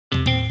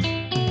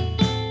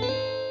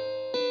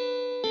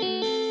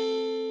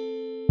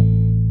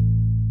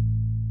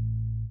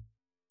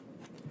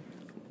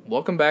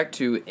Welcome back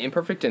to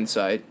Imperfect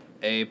Insight,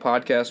 a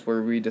podcast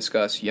where we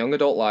discuss young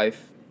adult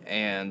life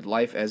and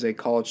life as a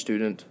college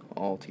student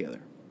all together.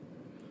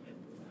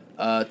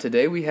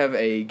 Today we have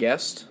a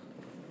guest.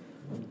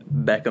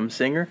 Beckham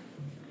Singer.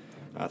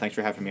 Thanks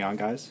for having me on,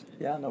 guys.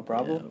 Yeah, no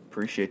problem. Yeah,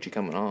 appreciate you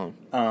coming on.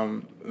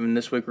 And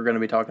this week we're going to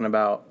be talking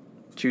about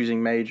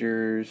choosing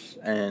majors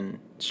and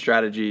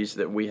strategies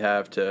that we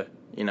have to,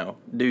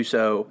 do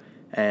so,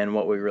 and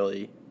what we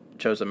really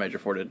chose a major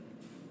for,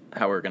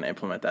 how we're going to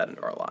implement that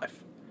into our life.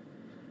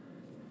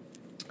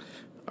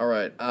 All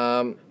right.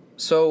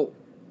 So,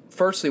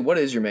 firstly, what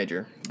is your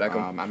major,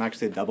 Beckham? I'm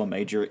actually a double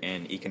major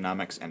in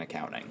economics and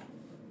accounting.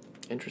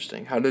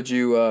 Interesting. How did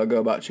you go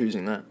about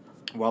choosing that?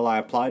 Well, I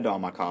applied to all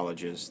my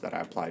colleges that I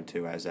applied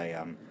to as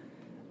an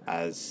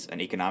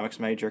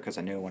economics major because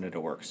I knew I wanted to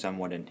work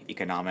somewhat in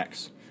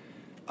economics.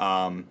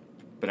 But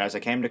as I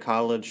came to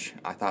college,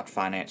 I thought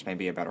finance may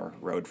be a better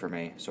road for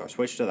me, so I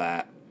switched to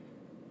that.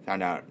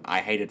 Found out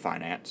I hated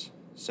finance,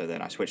 so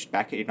then I switched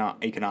back to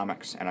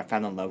economics, and I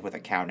fell in love with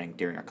accounting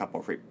during a couple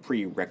of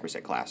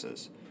prerequisite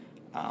classes.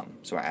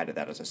 So I added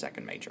that as a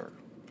second major.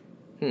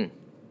 Do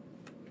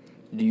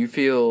you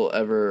feel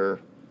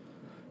ever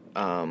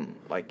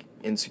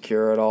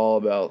insecure at all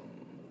about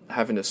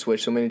having to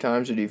switch so many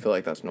times, or do you feel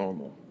like that's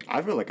normal?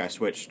 I feel like I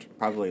switched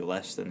probably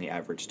less than the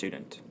average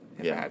student.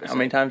 How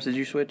many times did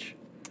you switch?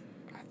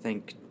 I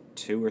think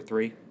 2 or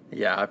 3.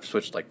 Yeah, I've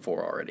switched like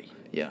 4 already.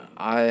 Yeah,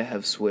 I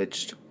have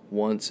switched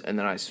once, and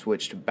then I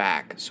switched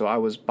back. So I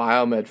was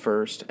biomed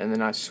first, and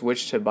then I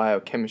switched to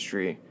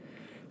biochemistry.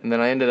 And then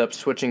I ended up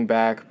switching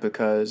back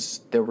because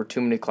there were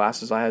too many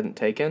classes I hadn't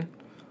taken.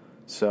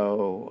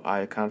 So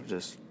I kind of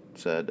just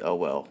said, oh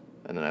well.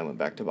 And then I went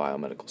back to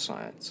biomedical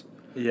science.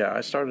 Yeah, I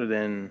started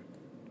in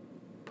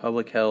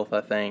public health,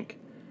 I think.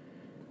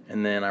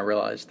 And then I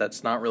realized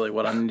that's not really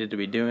what I needed to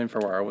be doing for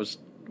what I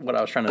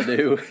was trying to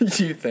do.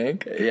 You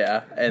think?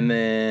 Yeah. And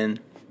then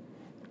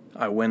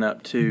I went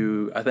up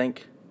to, I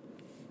think,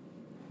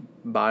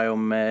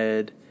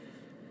 biomed,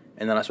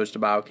 and then I switched to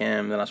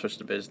biochem, then I switched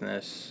to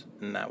business,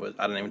 and I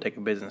didn't even take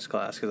a business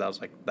class because I was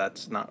like,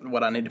 that's not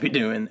what I need to be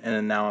doing, and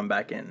then now I'm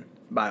back in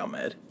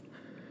biomed.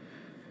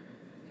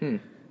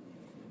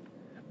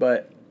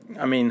 But,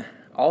 I mean,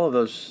 all of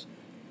those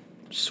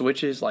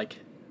switches,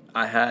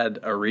 I had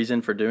a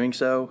reason for doing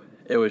so.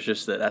 It was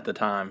just that at the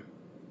time,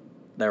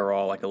 they were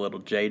all a little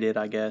jaded,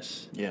 I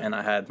guess. Yeah. And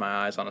I had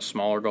my eyes on a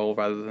smaller goal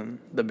rather than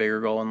the bigger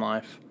goal in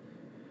life.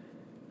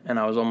 And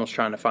I was almost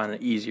trying to find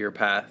an easier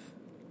path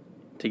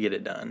to get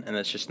it done. And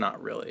it's just not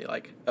really,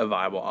 a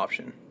viable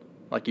option.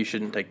 You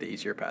shouldn't take the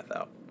easier path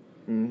out.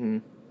 Mm-hmm.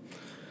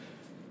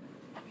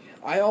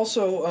 I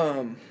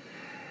also,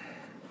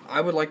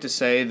 I would like to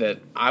say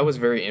that I was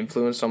very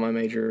influenced on my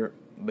major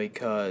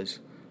because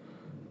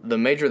the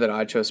major that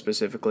I chose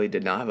specifically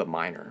did not have a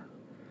minor.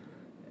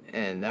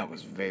 And that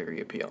was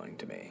very appealing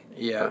to me,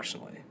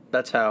 personally.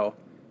 That's how.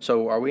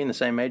 So are we in the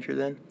same major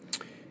then?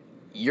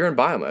 You're in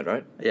biomed,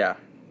 right? Yeah.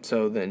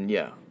 So then,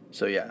 yeah.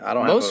 So yeah, I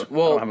don't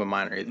have a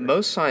minor either.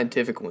 Most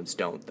scientific ones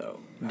don't,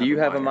 though. Do you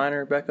have a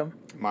minor, Beckham?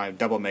 My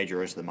double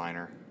major is the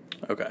minor.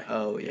 Okay.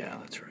 Oh, yeah,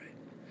 that's right.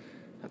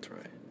 That's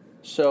right.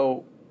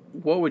 So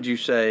what would you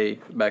say,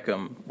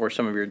 Beckham, were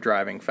some of your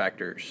driving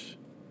factors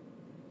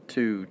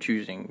to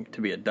choosing to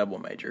be a double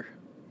major?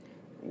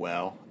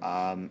 Well,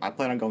 I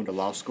plan on going to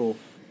law school,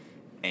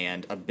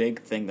 and a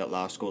big thing that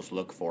law schools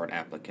look for in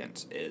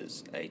applicants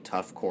is a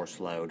tough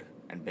course load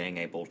and being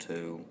able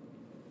to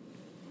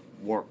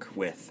work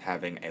with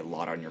having a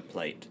lot on your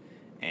plate.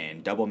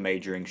 And double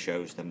majoring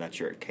shows them that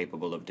you're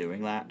capable of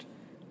doing that.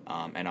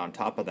 And on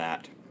top of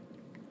that,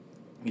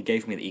 he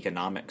gave me the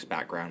economics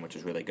background, which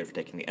is really good for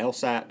taking the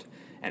LSAT,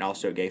 and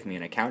also gave me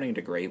an accounting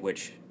degree,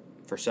 which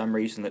for some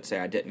reason, let's say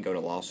I didn't go to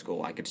law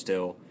school, I could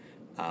still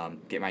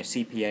get my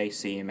CPA,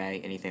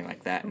 CMA, anything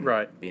like that, and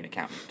be an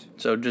accountant.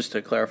 So just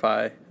to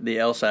clarify, the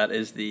LSAT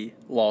is the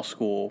law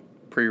school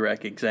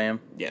prereq exam?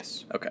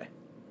 Yes. Okay.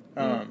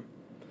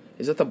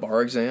 Is that the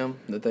bar exam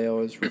that they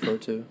always refer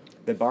to?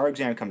 The bar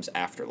exam comes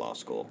after law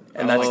school.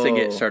 And that's to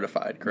get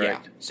certified,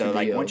 correct? Yeah.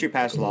 So once you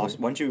pass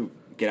once you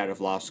get out of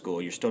law school,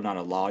 you're still not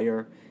a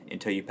lawyer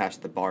until you pass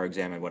the bar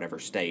exam in whatever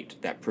state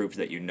that proves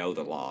that you know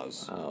the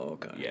laws. Oh,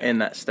 okay. Yeah. In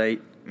that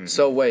state? Mm-hmm.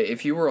 So wait,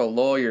 if you were a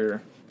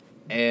lawyer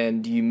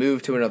and you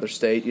moved to another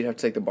state, you'd have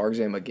to take the bar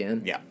exam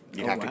again? Yeah.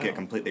 You'd have to get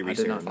completely recertified. I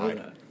did not know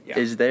that. Yeah.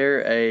 Is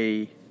there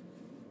a,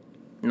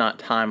 not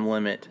time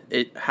limit,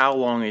 how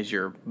long is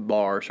your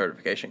bar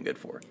certification good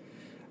for?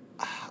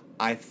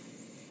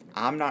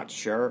 I'm not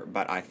sure,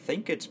 but I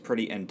think it's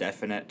pretty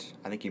indefinite.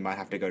 I think you might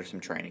have to go to some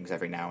trainings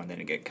every now and then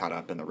to get caught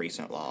up in the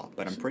recent law,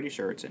 but I'm pretty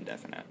sure it's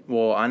indefinite.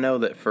 Well, I know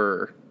that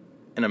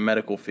in a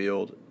medical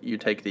field, you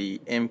take the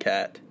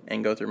MCAT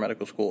and go through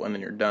medical school and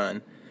then you're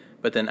done.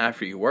 But then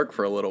after you work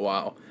for a little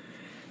while,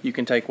 you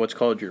can take what's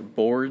called your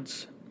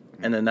boards,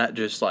 and then that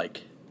just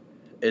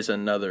is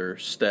another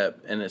step,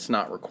 and it's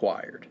not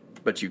required.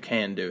 But you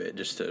can do it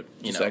just to,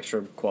 just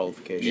extra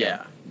qualification.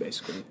 Yeah.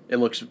 Basically. It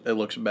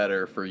looks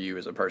better for you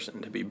as a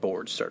person to be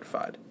board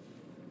certified.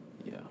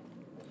 Yeah.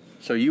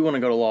 So you want to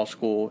go to law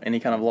school? Any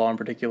kind of law in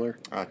particular?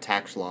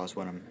 Tax law is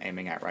what I'm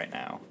aiming at right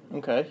now.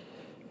 Okay.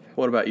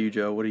 What about you,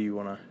 Joe? What do you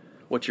want to?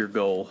 What's your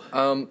goal?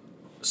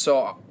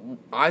 So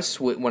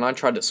when I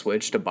tried to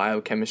switch to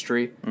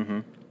biochemistry,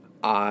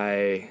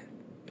 I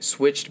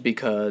switched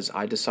because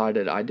I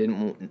decided I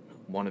didn't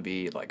want to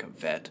be like a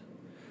vet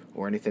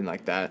or anything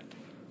like that,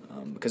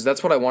 because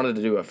that's what I wanted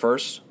to do at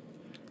first,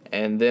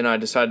 and then I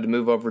decided to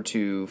move over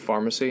to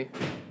pharmacy,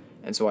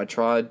 and so I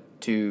tried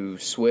to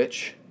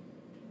switch,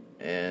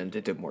 and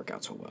it didn't work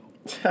out so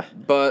well.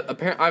 But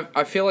apparently,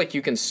 I feel like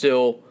you can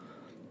still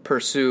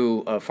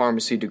pursue a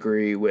pharmacy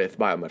degree with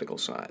biomedical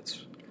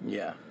science.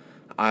 Yeah.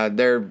 I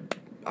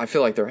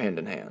feel like they're hand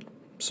in hand,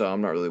 so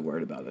I'm not really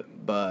worried about it.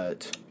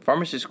 But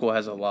pharmacy school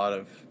has a lot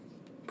of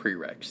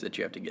prereqs that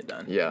you have to get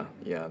done. Yeah,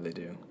 they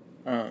do.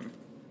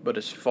 But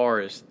as far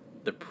as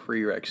the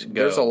prereqs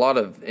go, there's a lot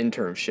of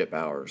internship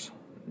hours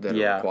that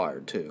are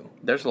required too.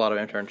 There's a lot of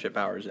internship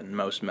hours in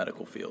most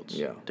medical fields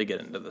to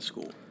get into the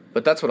school.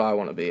 But that's what I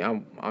want to be.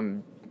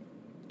 I'm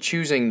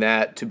choosing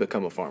that to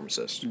become a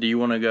pharmacist. Do you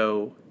want to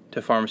go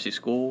to pharmacy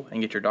school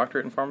and get your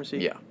doctorate in pharmacy?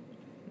 Yeah.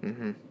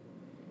 Mm-hmm.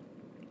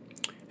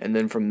 And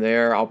then from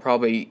there, I'll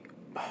probably...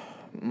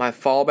 My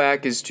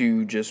fallback is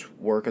to just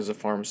work as a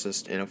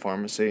pharmacist in a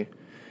pharmacy.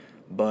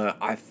 But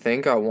I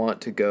think I want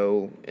to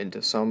go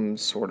into some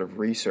sort of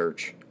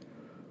research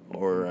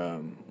or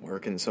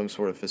work in some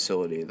sort of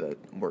facility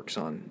that works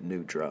on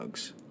new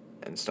drugs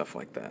and stuff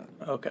like that.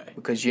 Okay.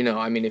 Because,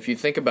 if you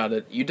think about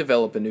it, you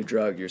develop a new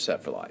drug, you're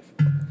set for life.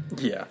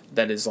 Yeah.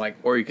 That is like...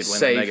 Or you could win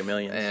the Mega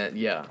Millions. And,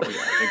 yeah.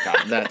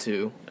 That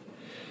too.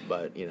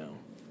 But,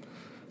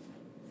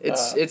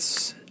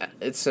 it's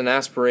an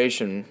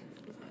aspiration.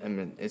 I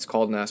mean, it's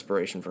called an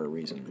aspiration for a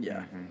reason. Yeah.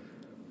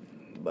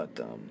 Mm-hmm. But,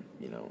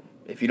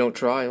 if you don't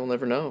try, you'll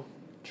never know.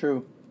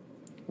 True.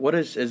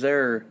 Is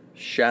there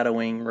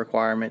shadowing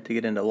requirement to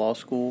get into law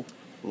school?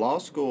 Law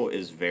school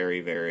is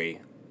very, very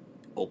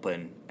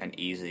open and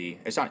easy.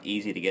 It's not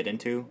easy to get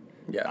into.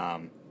 Yeah.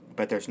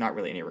 But there's not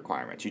really any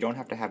requirements. You don't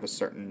have to have a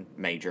certain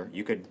major.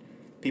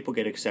 People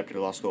get accepted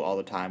to law school all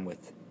the time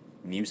with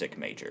music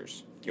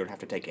majors. You don't have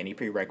to take any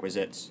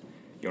prerequisites.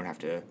 You don't have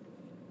to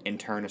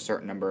intern a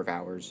certain number of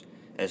hours.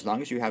 As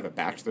long as you have a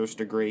bachelor's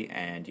degree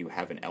and you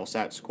have an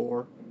LSAT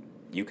score,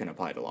 you can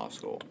apply to law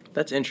school.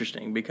 That's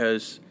interesting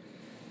because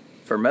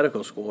for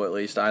medical school, at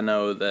least, I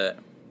know that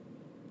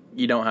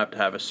you don't have to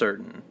have a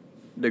certain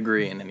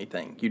degree in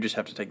anything. You just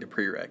have to take the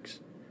prereqs.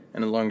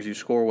 And as long as you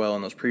score well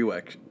in those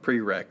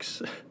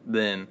prereqs,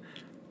 then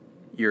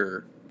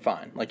you're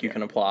fine. Like, you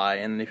can apply,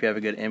 and if you have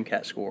a good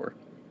MCAT score.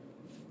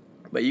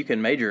 But you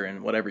can major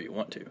in whatever you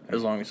want to,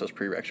 as long as those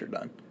prereqs are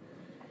done.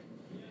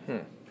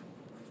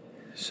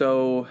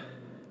 So,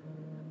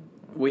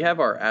 we have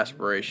our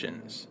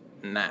aspirations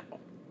now.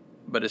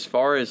 But as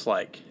far as,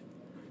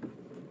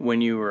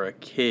 when you were a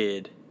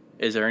kid,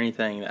 is there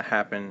anything that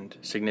happened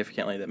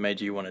significantly that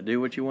made you want to do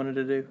what you wanted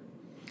to do?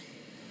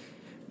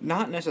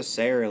 Not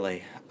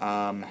necessarily.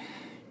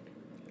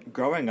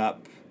 Growing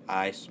up,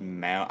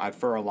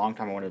 for a long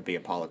time I wanted to be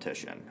a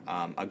politician.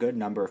 A good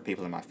number of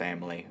people in my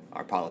family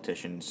are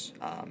politicians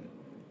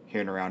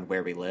here and around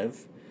where we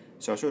live.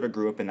 So I sort of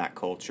grew up in that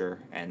culture,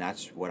 and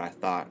that's what I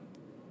thought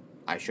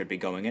I should be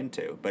going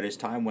into. But as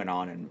time went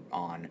on,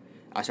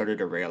 I started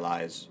to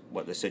realize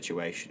what the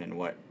situation and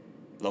what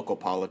local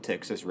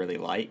politics is really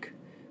like.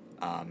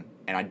 And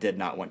I did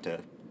not want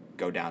to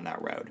go down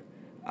that road.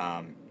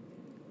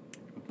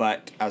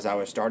 But as I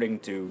was starting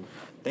to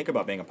think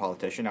about being a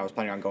politician, I was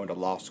planning on going to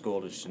law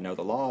school just to know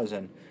the laws,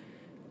 and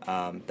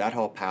that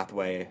whole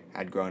pathway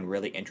had grown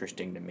really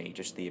interesting to me,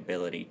 just the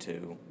ability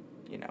to,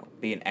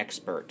 be an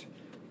expert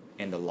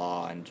in the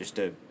law and just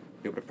to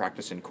be able to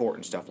practice in court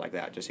and stuff like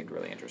that just seemed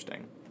really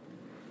interesting.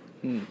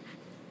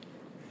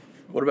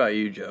 What about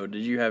you, Joe?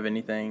 Did you have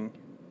anything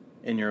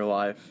in your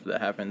life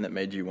that happened that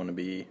made you want to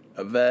be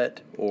a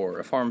vet or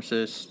a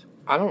pharmacist?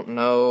 I don't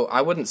know.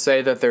 I wouldn't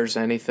say that there's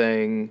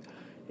anything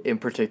in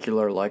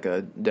particular, like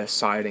a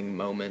deciding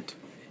moment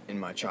in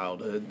my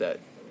childhood that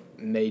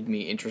made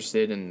me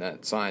interested in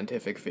that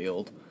scientific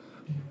field.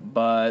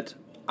 But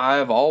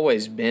I've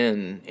always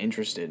been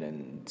interested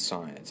in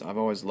science. I've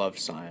always loved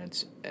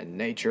science and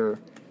nature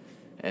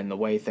and the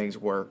way things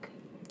work.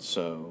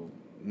 So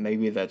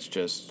maybe that's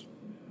just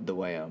the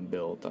way I'm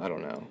built. I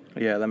don't know.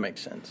 Yeah, that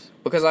makes sense.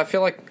 Because I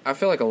feel like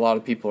a lot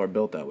of people are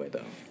built that way,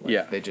 though.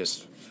 Yeah.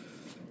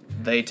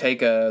 They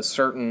take a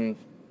certain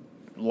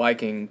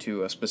liking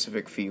to a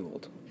specific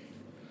field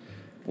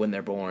when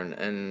they're born,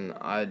 and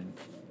I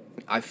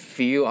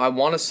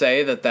want to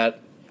say that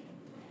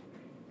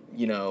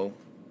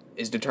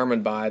is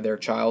determined by their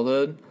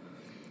childhood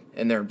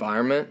and their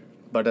environment,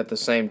 but at the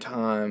same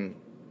time,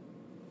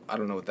 I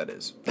don't know what that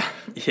is.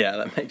 Yeah,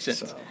 that makes sense.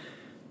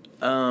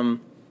 So,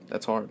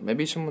 that's hard.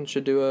 Maybe someone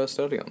should do a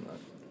study on that.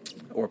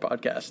 Or a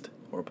podcast.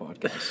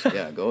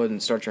 Yeah, go ahead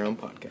and start your own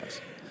podcast.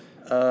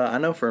 I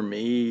know for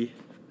me,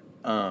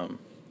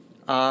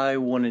 I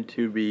wanted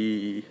to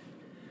be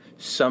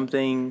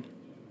something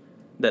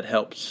that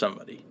helped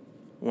somebody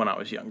when I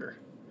was younger.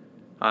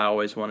 I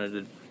always wanted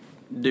to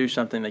do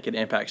something that could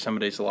impact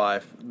somebody's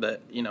life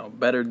that,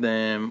 bettered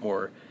them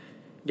or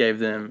gave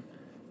them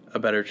a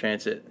better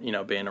chance at,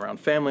 being around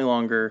family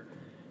longer.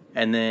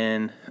 And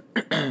then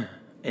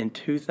in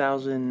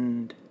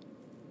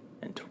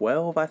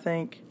 2012, I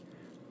think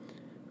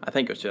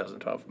it was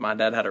 2012, my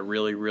dad had a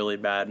really, really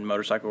bad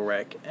motorcycle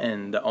wreck,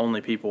 and the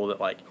only people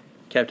that,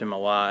 kept him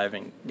alive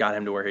and got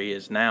him to where he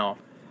is now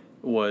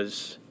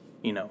was,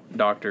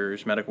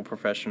 doctors, medical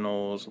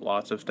professionals,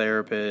 lots of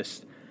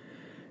therapists.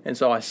 And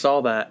so I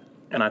saw that,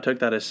 and I took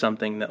that as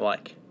something that,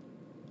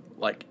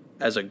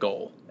 as a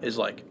goal, is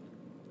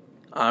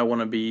I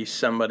want to be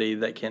somebody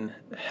that can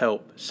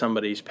help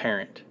somebody's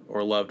parent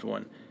or loved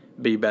one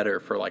be better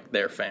for,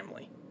 their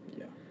family.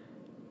 Yeah.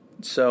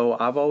 So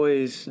I've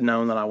always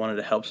known that I wanted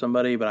to help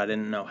somebody, but I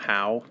didn't know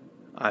how.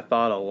 I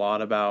thought a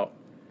lot about,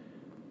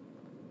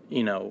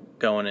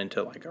 going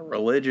into, a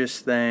religious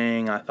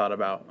thing. I thought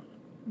about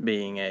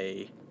being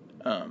a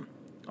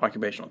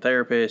occupational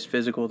therapist,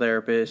 physical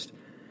therapist.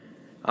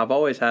 I've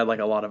always had,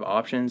 a lot of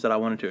options that I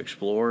wanted to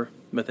explore,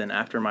 but then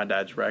after my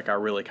dad's wreck, I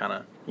really kind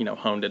of,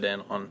 honed it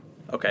in on,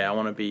 okay, I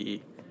want to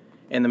be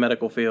in the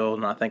medical field,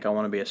 and I think I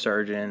want to be a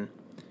surgeon.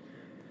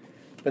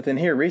 But then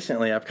here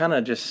recently, I've kind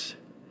of just,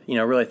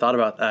 really thought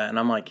about that, and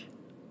I'm like,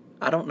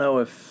 I don't know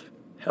if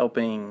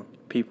helping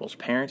people's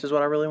parents is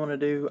what I really want to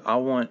do. I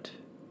want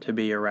to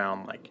be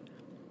around,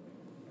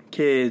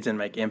 kids and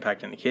make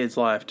impact in the kids'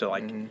 life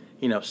to,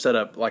 set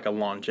up, a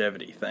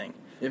longevity thing.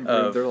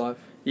 Improve their life.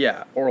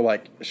 Yeah, or,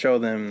 show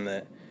them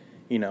that,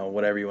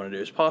 whatever you want to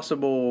do is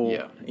possible.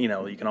 Yeah.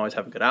 You can always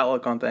have a good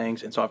outlook on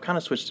things. And so I've kind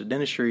of switched to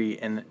dentistry,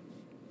 and,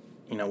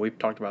 we've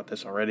talked about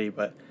this already,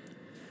 but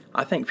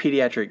I think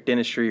pediatric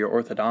dentistry or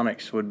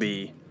orthodontics would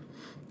be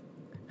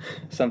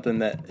something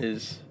that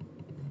is,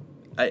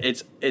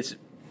 it's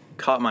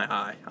caught my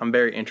eye. I'm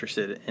very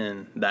interested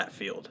in that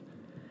field.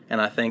 And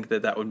I think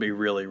that would be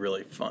really,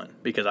 really fun.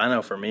 Because I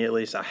know for me, at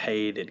least, I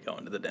hated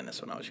going to the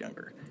dentist when I was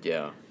younger.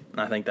 Yeah. And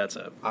I think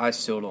I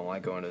still don't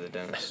like going to the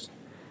dentist.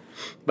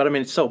 But,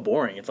 it's so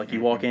boring. It's you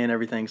walk in,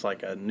 everything's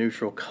a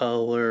neutral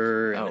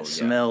color, and it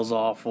smells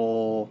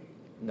awful.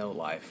 No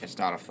life. It's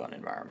not a fun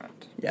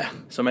environment. Yeah.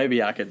 So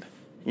maybe I could,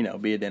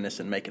 be a dentist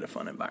and make it a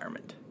fun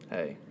environment.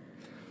 Hey.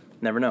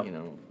 Never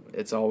know.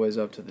 It's always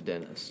up to the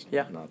dentist.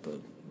 Yeah. Not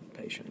the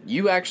patient.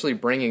 You actually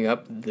bringing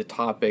up the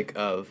topic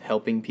of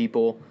helping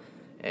people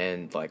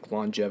and,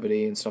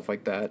 longevity and stuff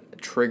like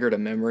that triggered a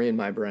memory in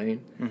my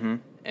brain. Mm-hmm.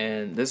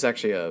 And this is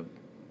actually I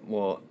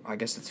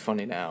guess it's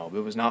funny now, but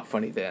it was not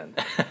funny then.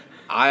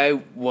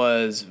 I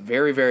was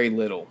very, very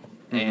little.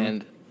 Mm-hmm.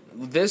 And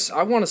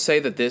I want to say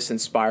that this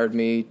inspired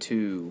me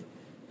to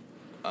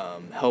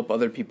help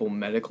other people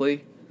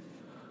medically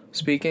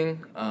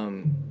speaking.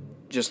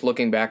 Just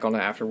looking back on it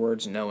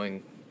afterwards,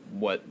 knowing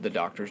what the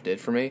doctors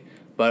did for me.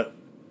 But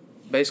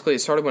basically, it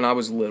started when I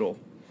was little.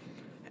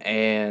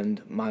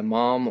 And my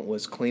mom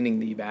was cleaning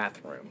the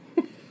bathroom.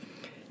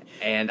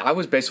 And I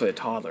was basically a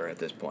toddler at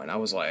this point. I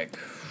was I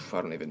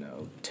don't even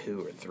know,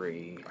 2 or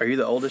 3. Are you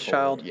the oldest 4,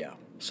 child? Yeah.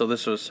 So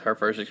this was her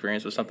first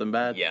experience with something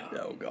bad? Yeah.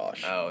 Oh,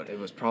 gosh. Oh, it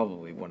was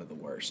probably one of the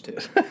worst, too.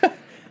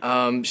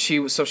 She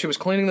was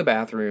cleaning the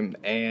bathroom,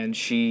 and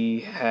she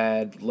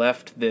had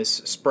left this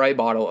spray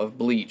bottle of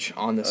bleach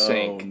on the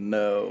sink. Oh,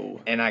 no.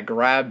 And I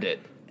grabbed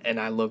it, and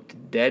I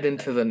looked dead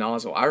into the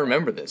nozzle. I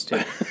remember this, too.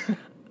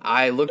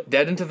 I looked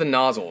dead into the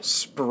nozzle,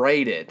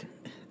 sprayed it,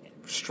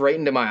 straight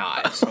into my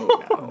eyes.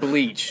 Oh, no.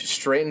 Bleach,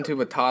 straight into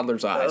a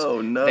toddler's eyes.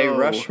 Oh, no. They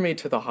rushed me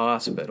to the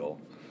hospital,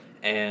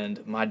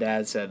 and my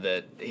dad said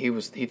that he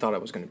thought I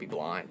was going to be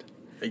blind.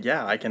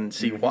 Yeah, I can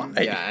see why.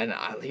 Yeah,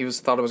 and he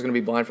thought I was going to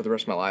be blind for the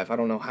rest of my life. I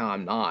don't know how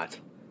I'm not.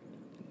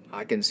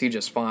 I can see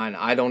just fine.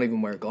 I don't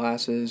even wear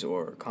glasses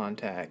or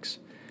contacts.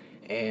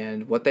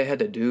 And what they had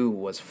to do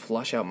was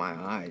flush out my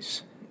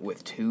eyes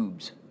with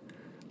tubes.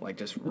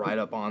 Just right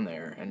up on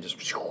there, and just...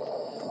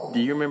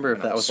 Do you remember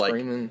if that was,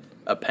 screaming.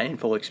 A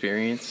painful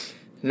experience?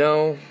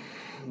 No,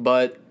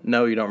 but...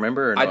 No, you don't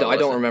remember? Or no, I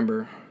don't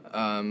remember.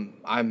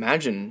 I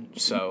imagine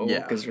so, Yeah.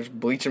 because there's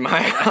bleach in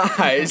my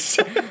eyes.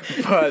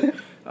 But...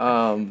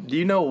 do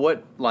you know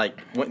what,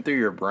 went through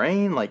your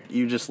brain?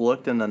 You just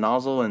looked in the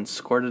nozzle and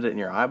squirted it in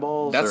your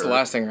eyeballs? That's the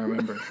last thing I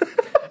remember.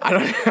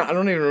 I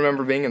don't even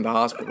remember being in the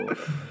hospital.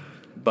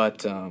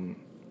 But...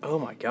 Oh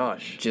my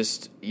gosh!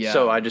 Yeah.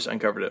 So I just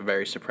uncovered a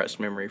very suppressed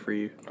memory for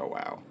you. Oh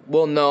wow.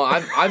 Well, no,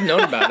 I've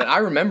known about it. I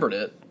remembered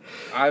it.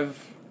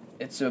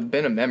 It's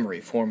been a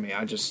memory for me.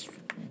 I just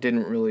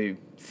didn't really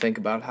think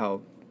about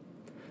how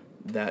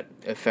that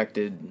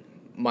affected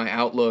my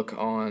outlook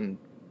on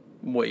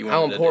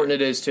how important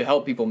it is to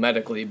help people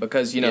medically.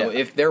 Because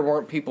if there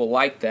weren't people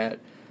like that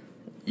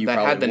that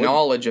had the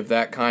knowledge of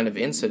that kind of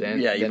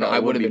incident, then I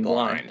would have been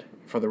blind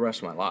for the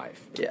rest of my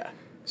life. Yeah.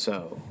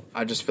 So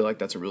I just feel like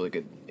that's a really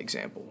good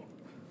example.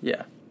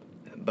 Yeah.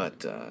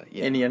 But,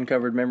 yeah. Any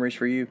uncovered memories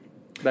for you,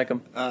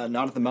 Beckham?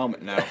 Not at the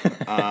moment, no.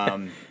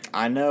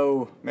 I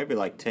know maybe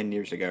 10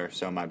 years ago or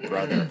so, my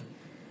brother,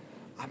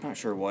 I'm not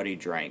sure what he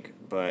drank,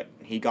 but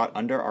he got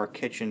under our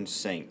kitchen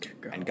sink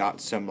and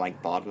got some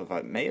like bottle of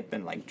it may have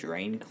been like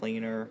drain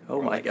cleaner. Oh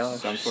or, my like, gosh,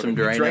 some sort some of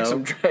Drano. Drank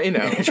some Drano.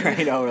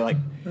 Drano, or like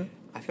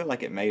I feel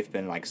like it may have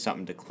been like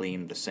something to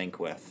clean the sink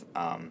with.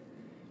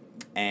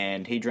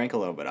 And he drank a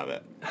little bit of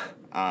it.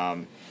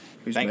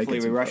 Thankfully,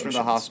 we rushed him to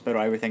the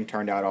hospital. Everything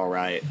turned out all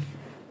right.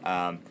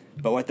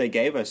 But what they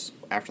gave us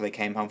after they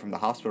came home from the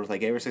hospital, they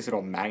gave us these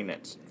little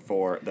magnets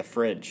for the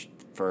fridge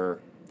for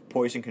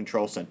Poison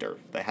Control Center.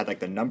 They had like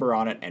the number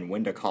on it and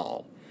when to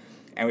call.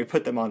 And we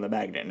put them on the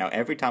magnet. Now,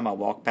 every time I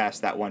walk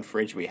past that one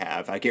fridge we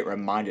have, I get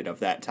reminded of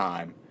that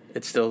time.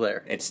 It's still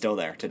there. It's still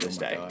there to this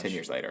day, gosh. 10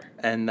 years later.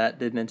 And that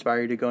didn't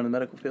inspire you to go in the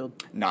medical field?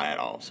 Not at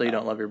all. So you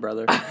don't love your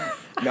brother?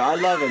 No, I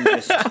love him.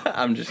 Just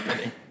I'm just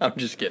kidding. I'm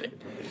just kidding.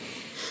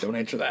 Don't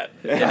answer that.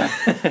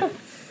 Yeah.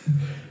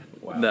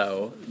 Wow.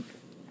 No.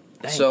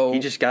 Dang, So- he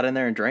just got in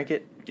there and drank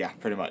it? yeah,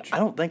 pretty much. I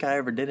don't think I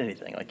ever did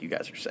anything like you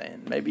guys are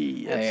saying.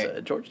 Maybe it's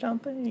a Georgetown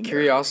thing?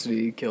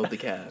 Curiosity killed the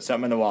cat.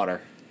 Something in the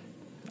water.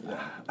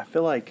 I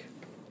feel like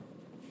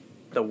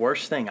the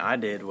worst thing I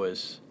did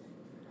was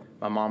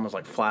my mom was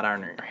like flat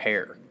ironing her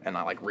hair, and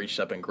I like reached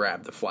up and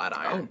grabbed the flat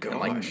iron Oh, and gosh.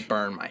 like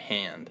burned my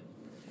hand.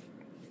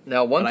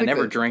 Now, one But I thing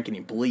never that- drank any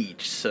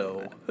bleach,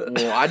 so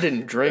Well, I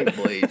didn't drink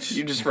bleach.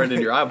 you just spread it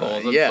in your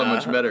eyeballs. That's Yeah. so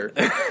much better.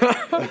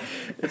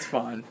 It's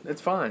fine.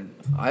 It's fine.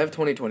 I have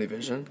 20/20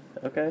 vision.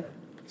 Okay.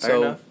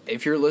 So enough.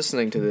 if you're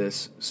listening to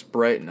this,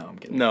 spray. No, I'm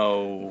kidding.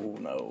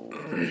 No.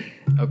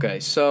 Okay,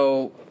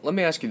 so let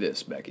me ask you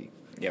this, Becky.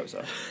 Yeah, what's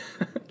up?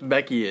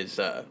 Becky is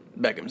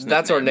Beckham's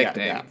That's our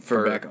nickname. nickname yeah,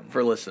 for Beckham.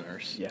 For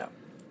listeners. Yeah.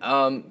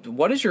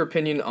 What is your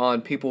opinion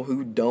on people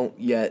who don't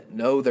yet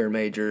know their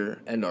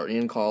major and are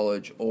in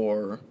college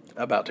or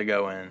About to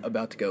go in.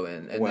 about to go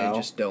in, and Well- they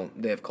just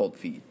don't? They have cold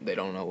feet. They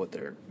don't know what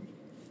they're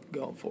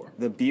going for.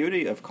 The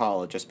beauty of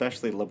college,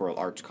 especially liberal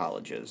arts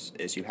colleges,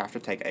 is you have to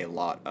take a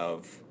lot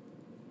of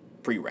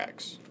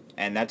prereqs.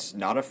 And that's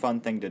not a fun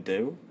thing to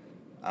do.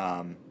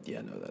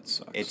 Yeah, no, that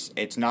sucks.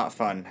 It's not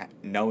fun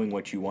knowing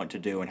what you want to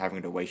do and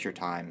having to waste your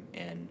time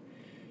in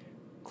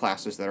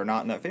classes that are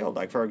not in that field.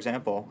 Like, for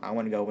example, I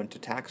want to go into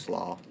tax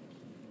law.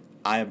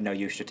 I have no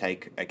use to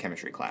take a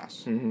chemistry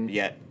class.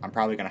 Yet, I'm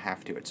probably going to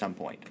have to at some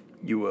point.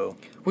 You will.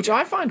 Which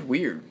I find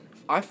weird.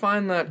 I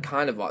find that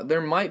kind of odd.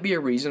 There might be a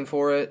reason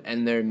for it,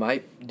 and they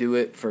might do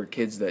it for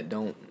kids that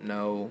don't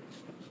know.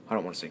 I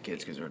don't want to say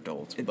kids because they're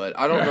adults, but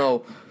I don't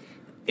know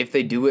if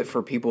they do it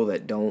for people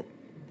that don't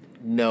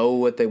know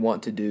what they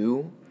want to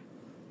do.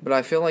 But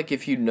I feel like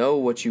if you know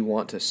what you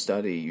want to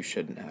study, you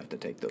shouldn't have to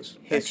take those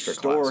extra classes.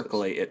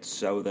 Historically, it's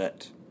so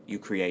that you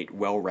create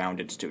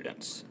well-rounded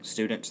students.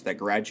 Students that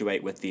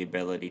graduate with the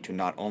ability to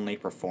not only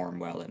perform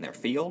well in their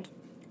field,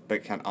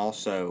 but can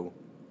also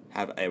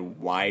have a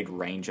wide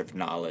range of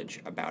knowledge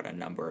about a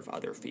number of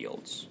other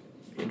fields.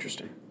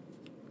 Interesting.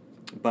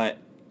 But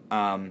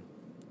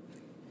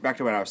back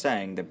to what I was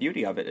saying, the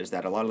beauty of it is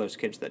that a lot of those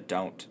kids that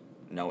don't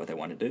know what they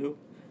want to do,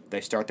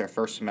 they start their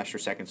first semester,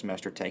 second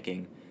semester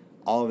taking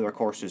all of their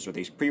courses with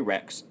these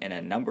prereqs in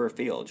a number of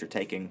fields. You're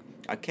taking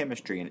a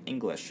chemistry, an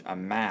English, a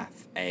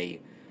math,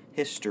 a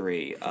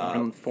history,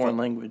 Foreign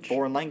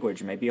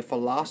language. Maybe a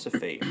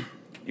philosophy.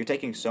 You're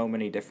taking so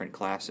many different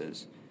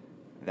classes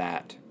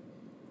that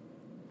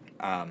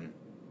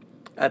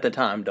At the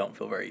time, don't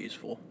feel very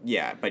useful.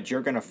 yeah, but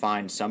you're going to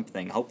find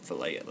something,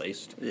 hopefully at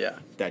least, Yeah.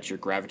 that you're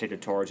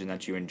gravitated towards and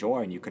that you enjoy,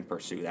 and you can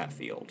pursue that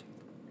field.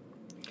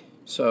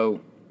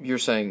 So you're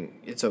saying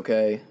it's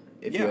okay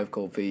if you Yeah. have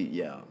cold feet?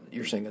 Yeah,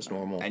 you're saying it's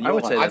normal. And I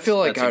would say I feel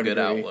like that's I a would good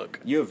agree. outlook.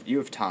 You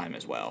have time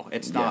as well.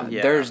 It's not.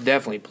 Yeah. There's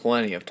definitely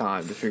plenty of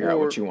time to figure out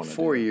what you want to do.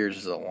 4 years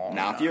is a long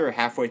Now, time. if you're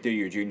halfway through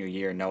your junior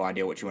year, no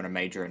idea what you want to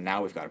major in,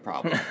 now we've got a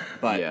problem.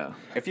 But Yeah.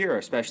 if you're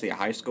especially a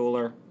high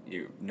schooler,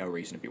 you no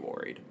reason to be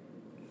worried.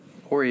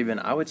 Or even,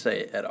 I would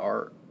say, at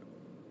our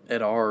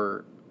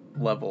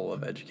level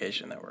of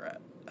education that we're at.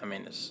 I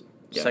mean, it's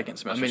Yeah. second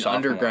semester. I mean,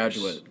 sophomores.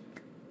 undergraduate,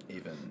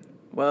 even.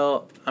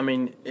 Well, I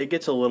mean, it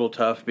gets a little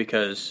tough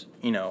because,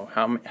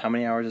 how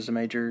many hours is a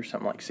major?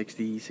 Something like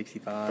 60,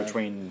 65?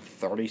 Between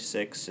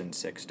 36 and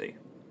 60.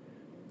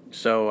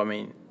 So, I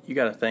mean, you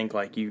got to think,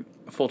 like, a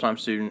full-time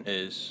student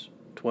is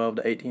 12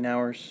 to 18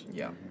 hours,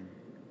 Yeah.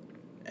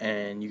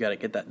 and you got to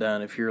get that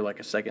done. If you're, like,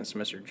 a second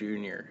semester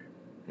junior,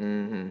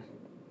 Mm-hmm.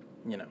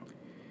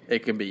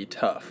 it could be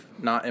tough.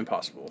 Not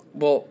impossible.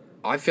 Well,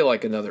 I feel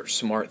like another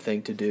smart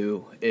thing to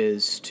do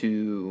is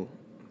to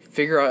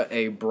figure out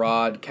a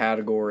broad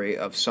category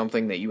of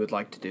something that you would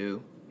like to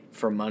do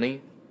for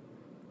money.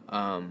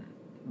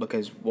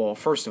 Because, well,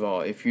 first of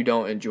all, if you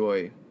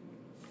enjoy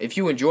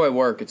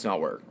work, it's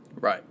not work.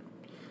 Right.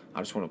 I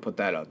just want to put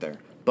that out there.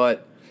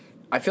 But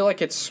I feel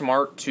like it's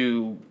smart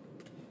to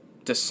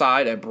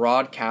decide a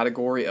broad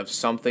category of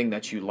something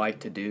that you like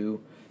to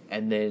do,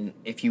 and then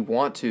if you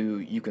want to,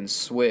 you can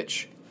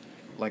switch,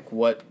 like,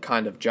 what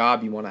kind of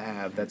job you want to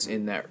have that's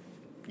in that,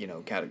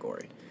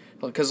 category.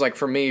 Because, like,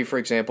 for me, for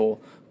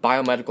example,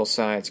 biomedical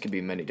science could be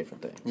many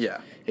different things. Yeah.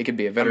 It could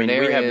be a I mean,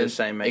 veterinarian. we have the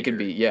same It could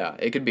major.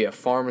 be, it could be a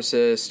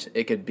pharmacist.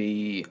 It could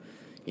be,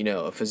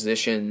 a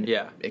physician.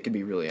 Yeah. It could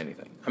be really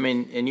anything. I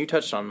mean, and you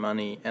touched on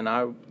money, and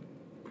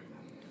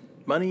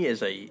money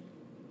is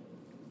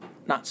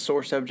not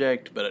sore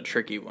subject, but a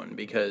tricky one,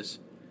 because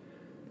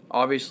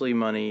obviously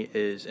money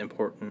is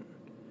important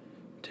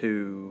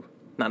to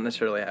not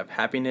necessarily have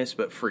happiness,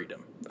 but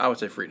freedom. I would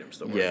say freedom's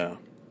the word. Yeah.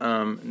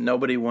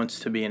 Nobody wants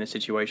to be in a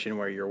situation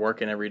where you're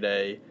working every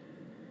day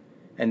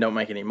and don't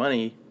make any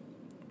money.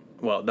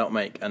 Well, don't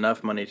make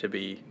enough money to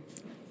be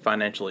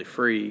financially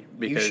free.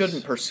 Because you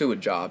shouldn't pursue a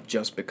job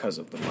just because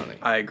of the money.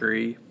 I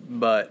agree,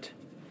 but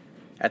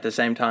at the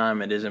same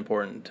time, it is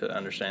important to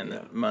understand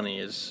that money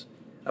is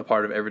a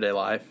part of everyday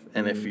life.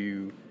 And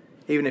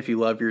even if you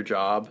love your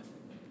job,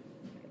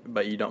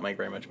 but you don't make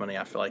very much money,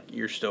 I feel like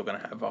you're still going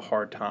to have a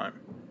hard time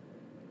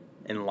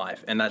in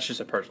life. And that's just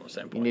a personal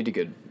standpoint. You need a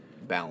good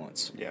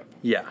balance. Yep.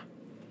 Yeah.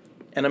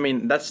 And I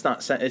mean, that's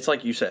not, it's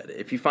like you said,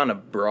 if you find a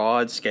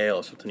broad scale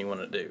of something you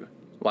want to do,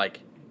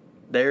 like,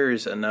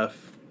 there's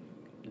enough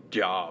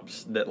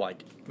jobs that,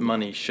 like,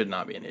 money should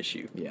not be an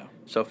issue. Yeah.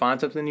 So find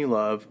something you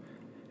love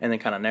and then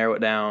kind of narrow it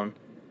down.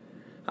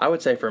 I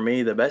would say for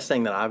me, the best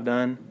thing that I've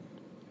done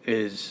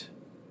is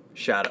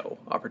shadow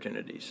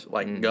opportunities.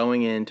 Like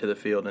going into the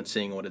field and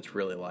seeing what it's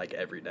really like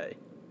every day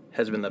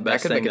has been the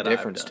best thing that I've done. That could make a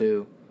difference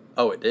too.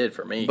 Oh, it did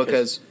for me.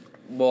 Because,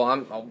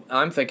 well,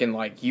 I'm thinking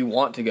like you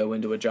want to go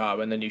into a job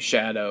and then you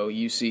shadow,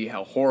 you see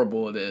how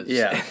horrible it is,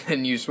 yeah,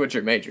 and you switch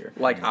your major.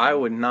 Like I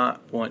would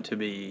not want to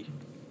be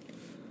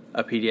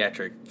a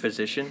pediatric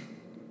physician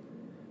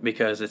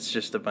because it's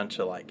just a bunch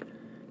of like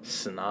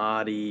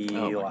snotty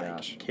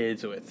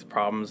kids with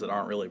problems that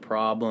aren't really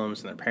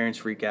problems and their parents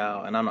freak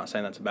out. And I'm not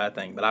saying that's a bad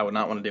thing, but I would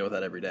not want to deal with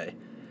that every day.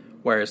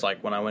 Whereas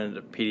like when I went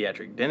into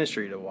pediatric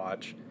dentistry to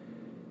watch,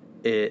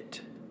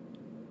 it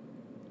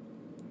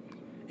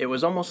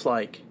was almost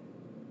like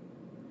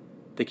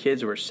the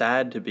kids were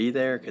sad to be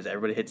there because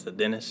everybody hits the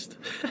dentist.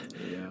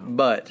 Yeah.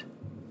 But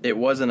it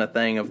wasn't a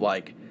thing of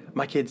like,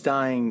 my kid's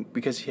dying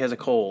because he has a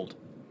cold.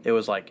 It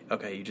was like,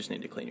 okay, you just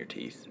need to clean your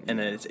teeth. And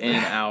then it's in,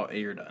 out, and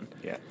you're done.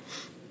 Yeah.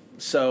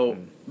 So,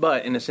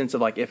 but in the sense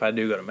of like, if I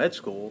do go to med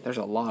school. There's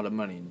a lot of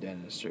money in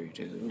dentistry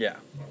too. Yeah.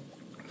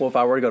 Well, if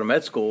I were to go to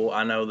med school,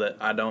 I know that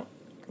I don't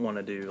want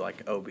to do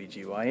like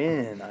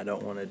OBGYN. I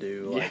don't want to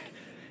do like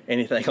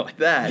anything like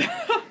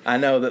that. I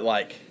know that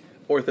like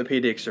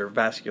orthopedics or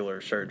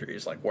vascular surgery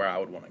is like where I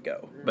would want to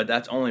go. But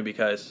that's only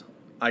because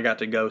I got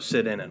to go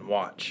sit in and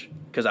watch.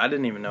 Because I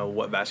didn't even know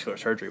what vascular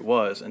surgery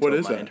was until my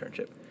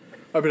internship.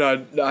 I mean,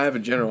 I have a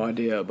general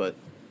idea, but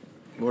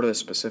what are the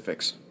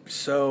specifics?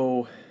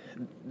 So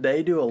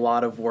they do a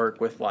lot of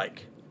work with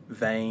like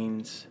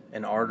veins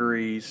and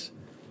arteries,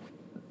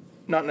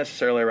 not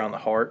necessarily around the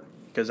heart,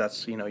 because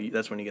that's, you know,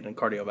 that's when you get in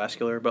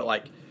cardiovascular, but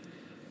like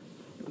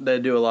they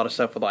do a lot of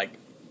stuff with like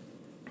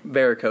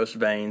varicose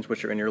veins,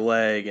 which are in your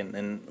leg,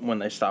 and when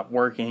they stop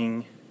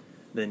working,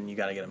 then you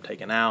got to get them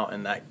taken out,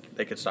 and that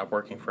they could stop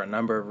working for a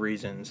number of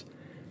reasons.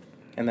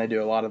 And they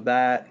do a lot of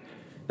that.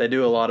 They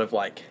do a lot of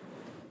like,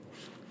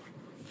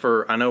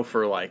 for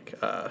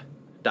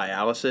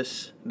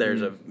dialysis,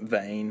 there's a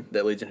vein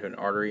that leads into an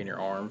artery in your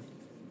arm,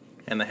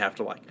 and they have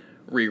to like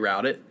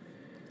reroute it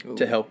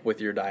to help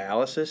with your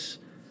dialysis.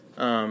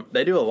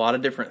 They do a lot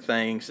of different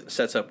things that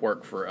sets up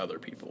work for other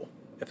people,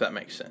 if that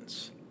makes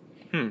sense.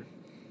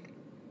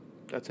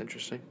 That's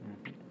interesting.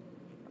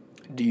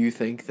 Do you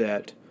think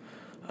that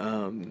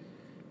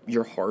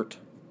your heart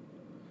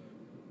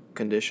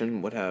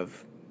condition would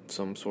have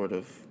some sort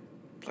of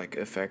like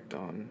effect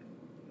on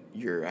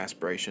your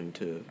aspiration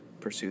to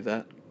pursue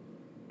that?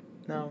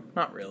 No,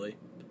 not really.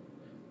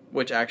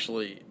 Which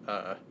actually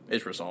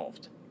is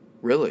resolved.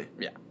 Really?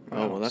 Yeah.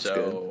 Oh, well, that's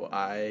good. So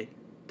I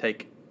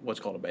take what's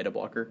called a beta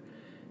blocker,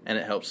 and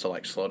it helps to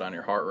like slow down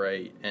your heart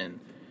rate and,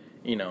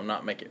 you know,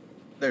 not make it.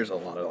 There's a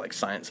lot of like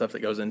science stuff that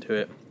goes into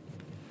it.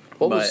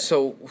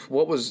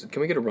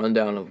 Can we get a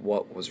rundown of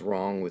what was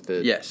wrong with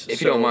it? Yes.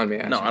 If you don't mind me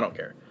asking. No, I don't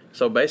care.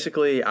 So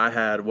basically, I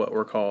had what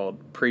were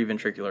called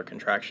preventricular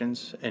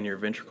contractions, and your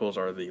ventricles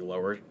are the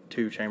lower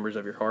two chambers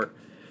of your heart.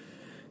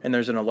 And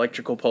there's an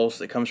electrical pulse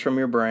that comes from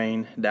your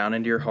brain down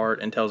into your heart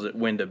and tells it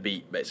when to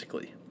beat,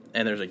 basically.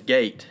 And there's a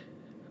gate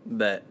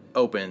that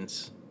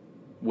opens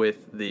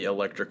with the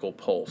electrical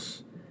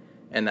pulse,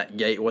 and that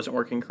gate wasn't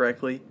working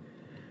correctly.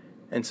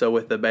 And so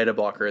with the beta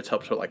blocker, it's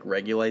helped to like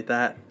regulate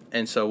that.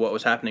 And so what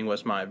was happening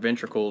was my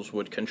ventricles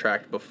would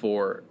contract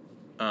before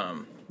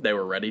they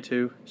were ready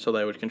to. So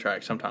they would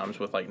contract sometimes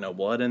with like no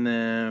blood in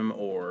them,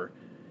 or,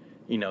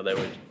 you know, they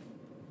would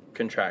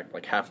contract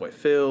like halfway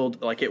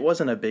filled. Like it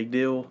wasn't a big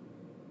deal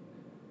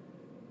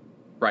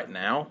right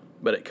now,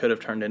 but it could have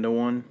turned into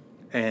one.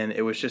 And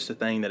it was just a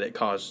thing that it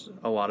caused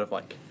a lot of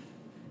like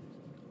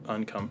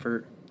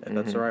uncomfort, if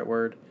that's the right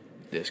word.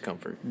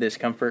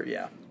 Discomfort,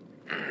 yeah.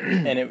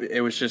 And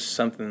it was just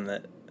something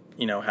that,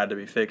 you know, had to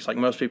be fixed. Like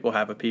most people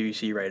have a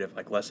PVC rate of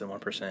like less than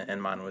 1%,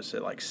 and mine was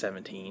at like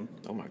 17.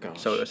 Oh my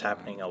gosh. So it was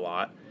happening a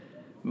lot.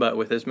 But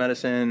with this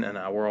medicine and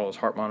I wear all those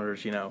heart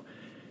monitors, you know,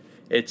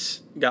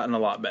 it's gotten a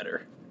lot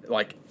better.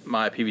 Like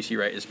my PVC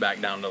rate is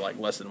back down to like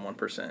less than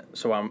 1%.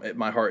 So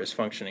my heart is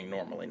functioning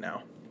normally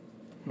now.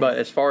 But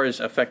as far as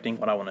affecting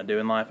what I want to do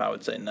in life, I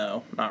would say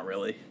no, not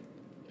really.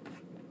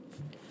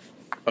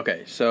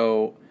 Okay,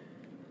 so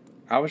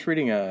I was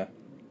reading a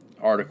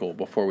article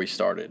before we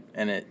started,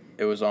 and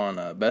it was on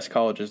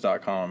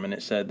bestcolleges.com, and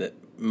it said that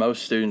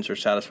most students are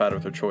satisfied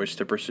with their choice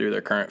to pursue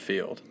their current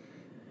field.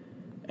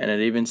 And it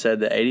even said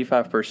that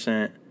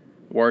 85%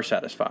 were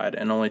satisfied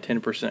and only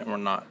 10% were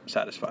not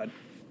satisfied.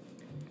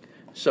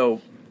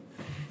 So,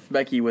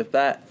 Becky, with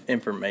that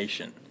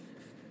information,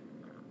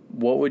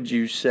 what would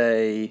you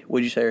say?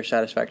 Would you say your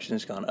satisfaction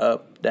has gone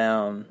up,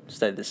 down,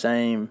 stayed the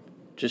same?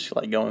 Just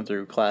like going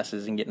through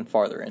classes and getting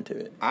farther into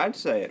it. I'd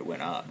say it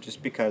went up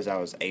just because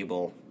I've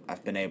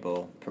been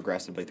able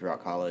progressively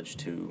throughout college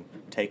to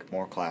take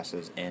more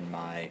classes in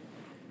my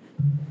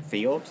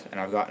field, and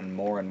I've gotten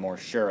more and more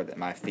sure that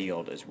my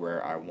field is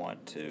where I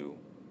want to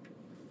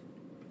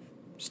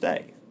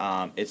stay.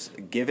 It's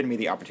given me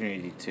the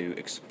opportunity to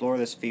explore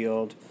this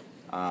field,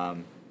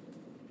 learn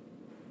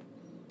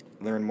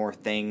more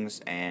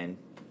things, and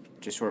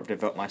just sort of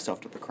devote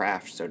myself to the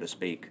craft, so to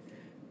speak.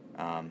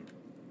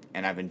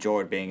 And I've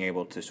enjoyed being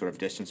able to sort of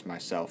distance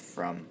myself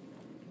from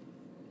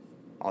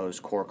all those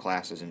core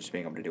classes and just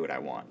being able to do what I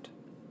want.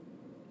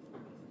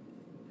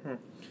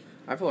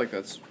 I feel like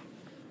that's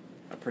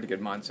a pretty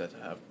good mindset to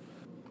have.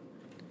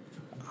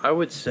 I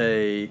would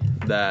say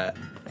that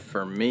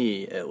for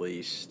me, at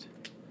least,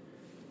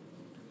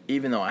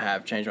 even though I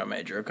have changed my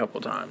major a couple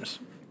times,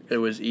 it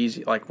was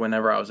easy, like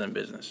whenever I was in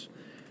business.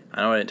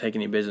 I know I didn't take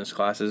any business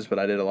classes, but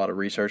I did a lot of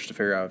research to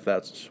figure out if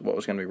that's what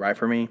was going to be right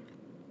for me.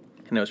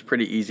 And it was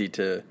pretty easy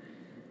to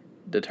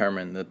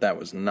determine that that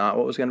was not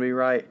what was going to be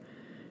right.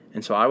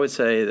 And so I would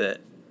say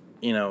that,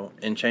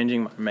 in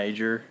changing my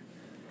major,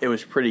 it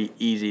was pretty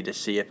easy to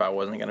see if I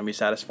wasn't going to be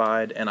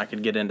satisfied, and I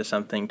could get into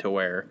something to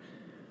where,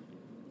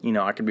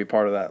 I could be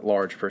part of that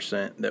large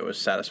percent that was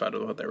satisfied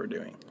with what they were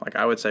doing. Like,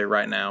 I would say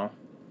right now,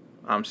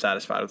 I'm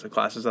satisfied with the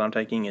classes that I'm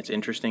taking. It's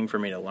interesting for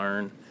me to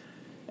learn,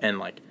 and,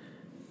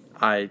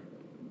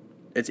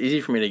 it's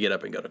easy for me to get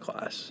up and go to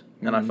class.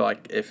 And I feel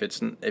like if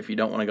you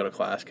don't want to go to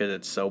class because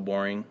it's so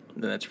boring,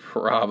 then it's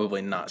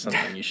probably not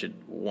something you should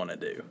want to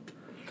do.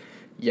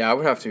 Yeah, I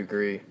would have to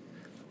agree.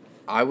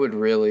 I would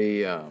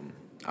really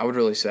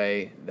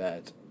say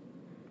that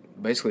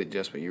basically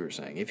just what you were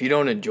saying. If you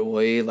don't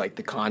enjoy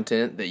the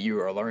content that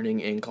you are learning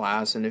in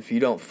class, and if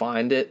you don't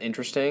find it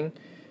interesting,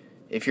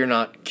 if you're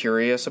not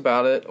curious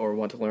about it or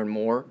want to learn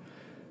more,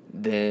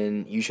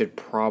 then you should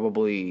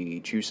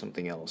probably choose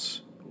something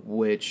else,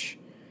 which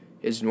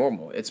is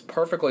normal. It's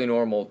perfectly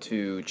normal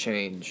to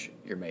change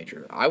your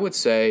major. I would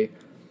say,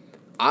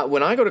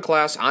 when I go to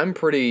class, I'm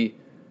pretty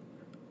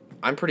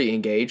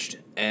engaged,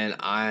 and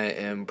I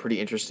am pretty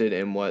interested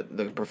in what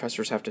the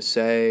professors have to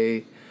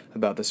say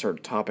about the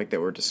certain topic that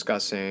we're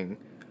discussing,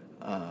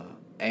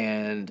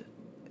 and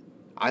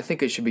I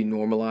think it should be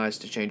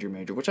normalized to change your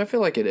major, which I feel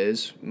like it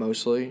is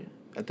mostly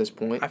at this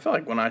point. I feel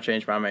like when I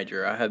changed my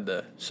major, I had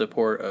the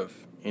support of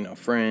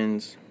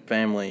friends,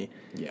 family,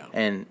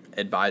 and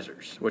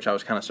advisors, which I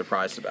was kind of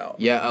surprised about.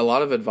 Yeah, a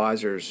lot of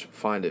advisors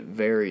find it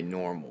very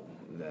normal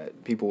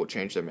that people will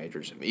change their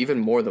majors, even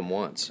more than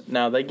once.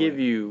 Now, they give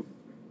you,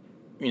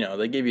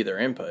 they give you their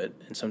input,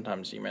 and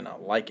sometimes you may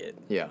not like it.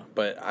 Yeah.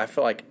 But I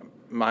feel like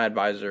my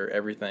advisor,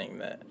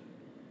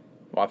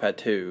 I've had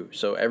two,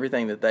 so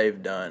everything that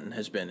they've done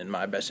has been in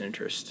my best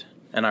interest.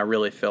 And I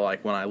really feel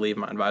like when I leave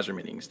my advisor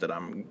meetings that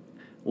I'm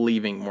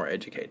leaving more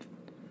educated.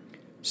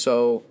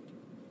 So,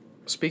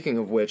 speaking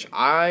of which,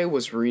 I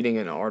was reading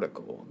an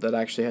article that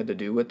actually had to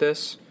do with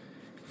this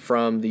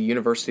from the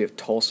University of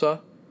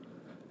Tulsa,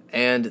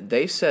 and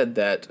they said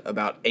that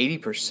about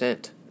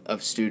 80%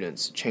 of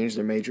students change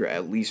their major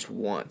at least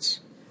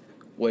once,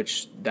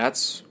 which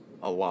that's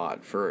a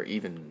lot for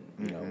even,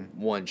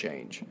 one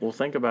change. Well,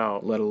 think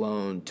about... Let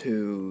alone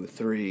 2,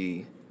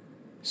 3,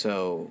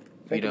 so...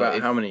 Think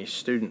about how many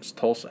students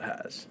Tulsa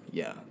has.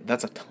 Yeah,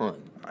 that's a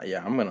ton.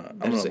 I'm gonna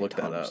look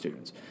that up.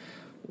 Students.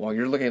 While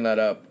you're looking that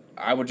up,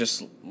 I would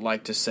just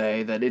like to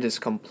say that it is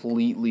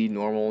completely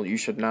normal. You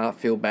should not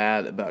feel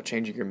bad about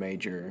changing your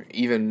major,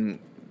 even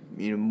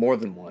more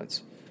than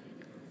once.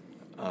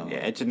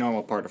 It's a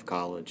normal part of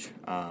college.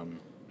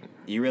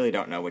 You really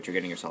don't know what you're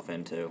getting yourself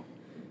into,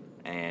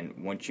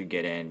 and once you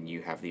get in,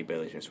 you have the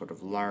ability to sort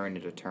of learn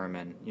and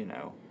determine,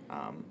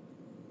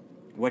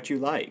 what you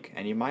like,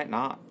 and you might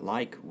not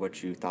like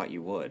what you thought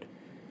you would.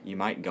 You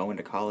might go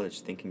into college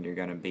thinking you're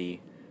going to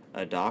be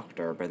a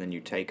doctor, but then you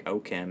take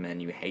OChem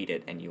and you hate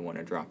it and you want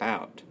to drop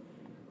out.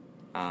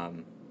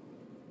 And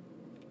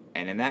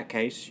in that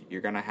case,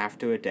 you're going to have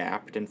to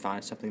adapt and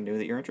find something new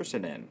that you're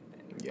interested in.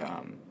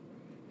 Yeah,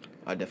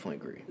 I definitely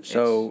agree.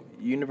 So,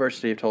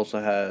 University of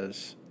Tulsa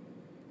has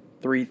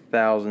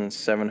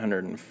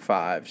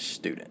 3,705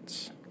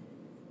 students.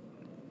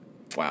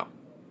 Wow.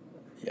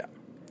 Yeah.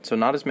 So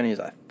not as many as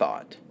I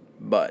thought,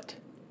 but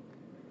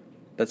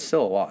that's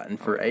still a lot. And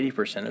for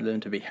 80% of them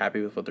to be happy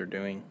with what they're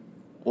doing.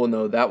 Well,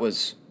 no, that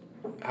was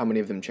how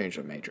many of them changed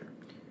their major.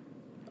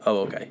 Oh,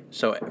 okay.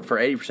 So for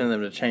 80% of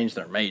them to change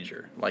their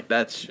major,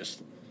 that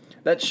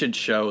should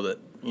show that,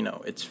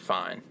 it's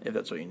fine if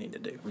that's what you need to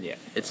do. Yeah.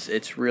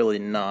 It's really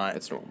not.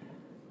 It's normal.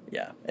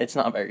 Yeah. It's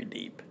not very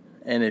deep.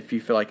 And if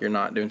you feel like you're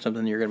not doing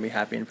something you're going to be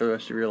happy in for the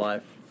rest of your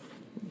life,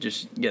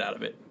 just get out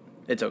of it.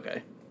 It's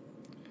okay.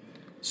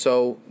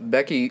 So,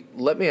 Becky,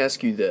 let me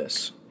ask you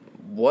this.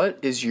 What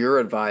is your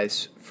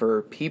advice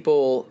for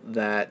people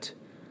that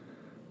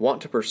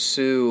want to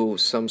pursue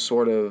some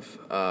sort of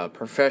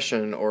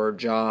profession or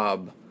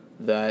job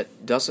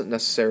that doesn't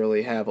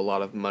necessarily have a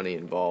lot of money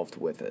involved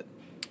with it?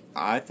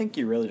 I think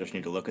you really just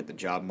need to look at the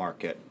job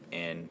market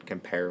in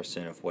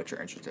comparison of what you're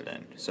interested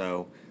in.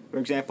 So, for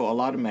example, a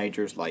lot of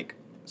majors like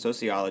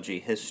sociology,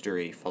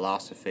 history,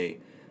 philosophy,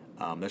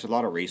 there's a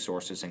lot of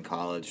resources in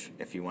college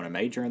if you want to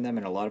major in them,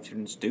 and a lot of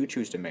students do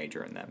choose to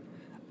major in them.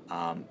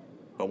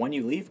 But when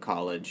you leave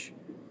college,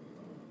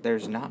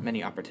 there's not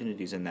many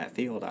opportunities in that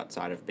field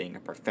outside of being a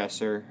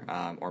professor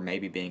or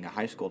maybe being a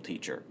high school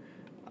teacher.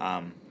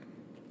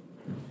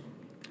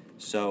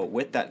 So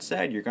with that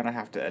said, you're going to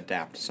have to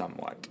adapt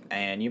somewhat.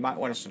 And you might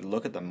want to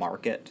look at the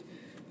market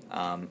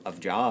of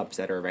jobs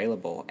that are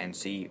available and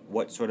see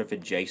what's sort of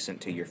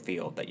adjacent to your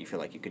field that you feel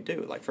like you could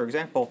do. Like, for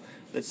example,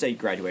 let's say you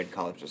graduated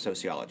college with a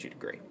sociology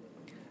degree.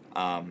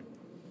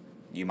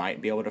 You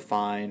might be able to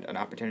find an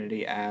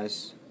opportunity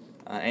as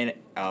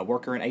a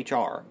worker in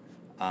HR.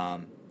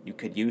 You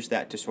could use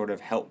that to sort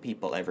of help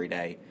people every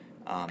day,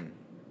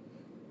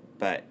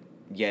 but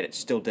yet it's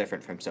still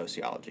different from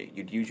sociology.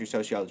 You'd use your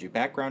sociology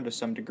background to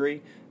some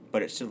degree,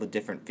 but it's still a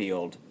different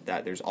field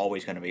that there's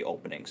always going to be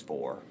openings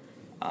for.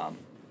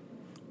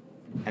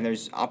 And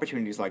there's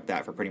opportunities like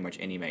that for pretty much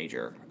any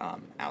major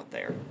out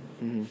there.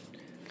 Mm-hmm.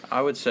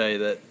 I would say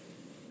that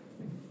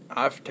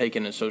I've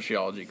taken a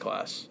sociology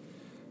class,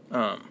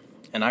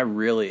 and I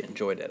really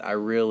enjoyed it. I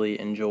really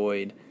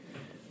enjoyed,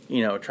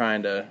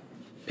 trying to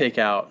pick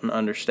out and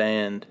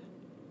understand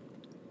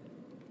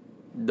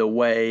the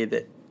way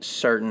that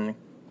certain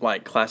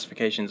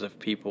classifications of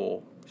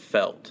people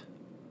felt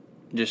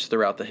just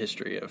throughout the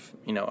history of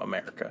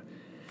America.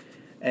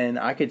 And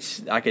I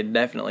could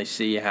definitely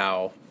see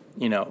how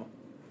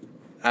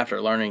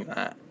after learning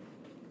that,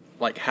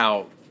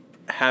 how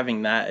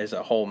having that as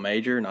a whole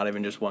major, not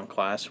even just one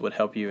class, would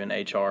help you in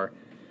HR,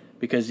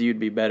 because you'd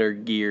be better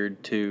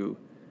geared to,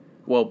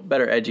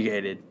 better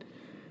educated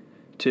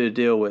to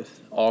deal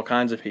with all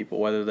kinds of people,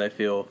 whether they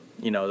feel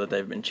that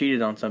they've been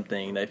cheated on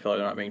something, they feel like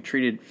they're not being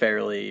treated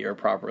fairly or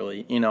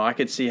properly. I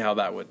could see how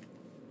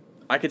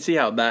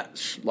that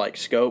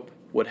scope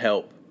would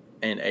help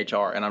in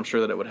HR, and I'm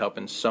sure that it would help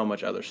in so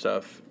much other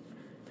stuff,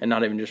 and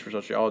not even just for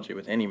sociology,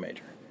 with any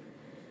major.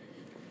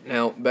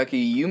 Now, Becky,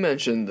 you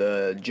mentioned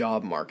the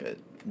job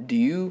market. Do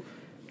you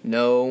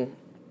know,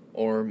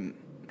 or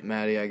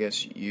Maddie, I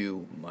guess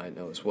you might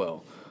know as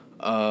well,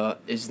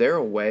 is there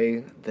a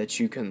way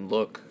that you can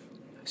look,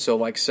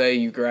 so say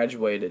you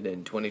graduated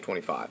in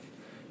 2025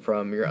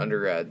 from your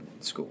undergrad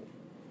school,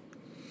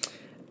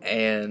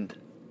 and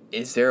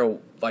is there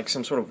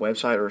some sort of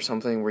website or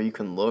something where you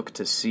can look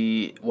to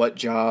see what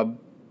job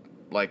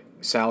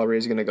salary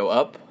is going to go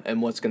up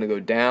and what's going to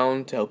go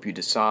down to help you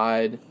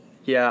decide?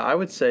 Yeah, I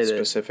would say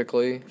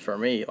specifically that for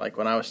me,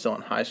 when I was still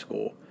in high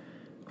school,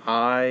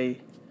 I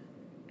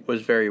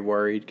was very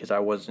worried because I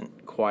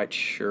wasn't quite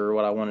sure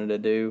what I wanted to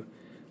do.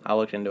 I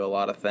looked into a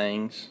lot of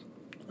things,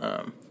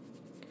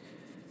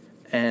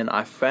 and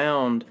I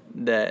found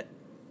that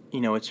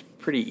it's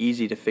pretty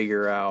easy to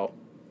figure out.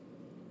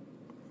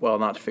 Well,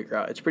 not to figure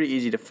out. It's pretty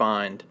easy to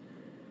find,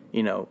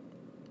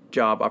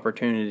 job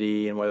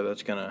opportunity and whether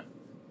that's going to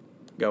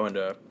go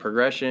into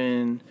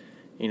progression,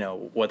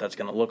 what that's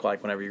going to look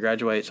like whenever you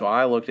graduate. So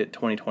I looked at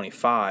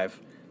 2025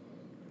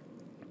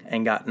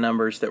 and got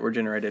numbers that were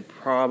generated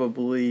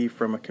probably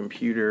from a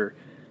computer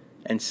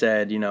and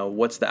said,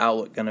 what's the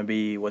outlook going to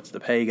be? What's the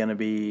pay going to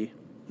be?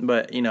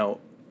 But,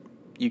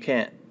 you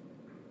can't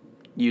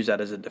use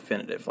that as a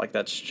definitive.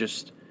 That's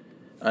just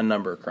a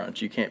number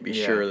crunch. You can't be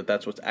sure that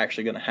that's what's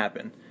actually going to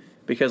happen.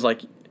 Because,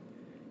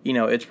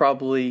 it's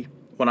probably,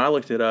 when I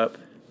looked it up,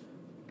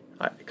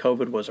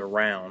 COVID was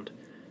around.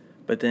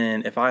 But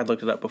then if I had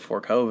looked it up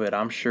before COVID,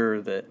 I'm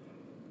sure that,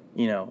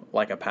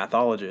 a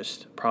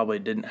pathologist probably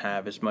didn't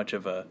have as much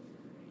of a,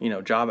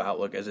 job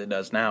outlook as it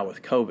does now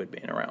with COVID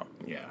being around.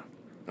 Yeah.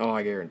 Oh,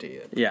 I guarantee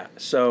it. Yeah.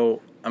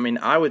 So,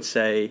 I would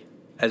say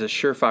as a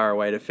surefire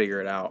way to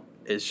figure it out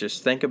is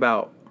just think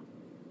about,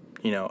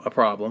 a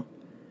problem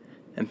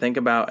and think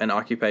about an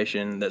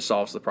occupation that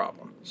solves the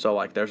problem.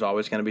 So, there's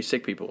always going to be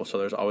sick people, so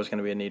there's always going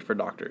to be a need for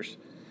doctors.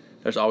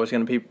 There's always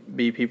going to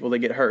be people that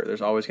get hurt.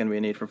 There's always going to be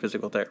a need for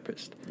physical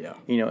therapists. Yeah.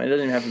 It doesn't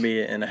even have to be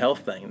in a health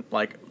thing.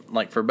 Like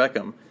for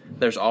Beckham,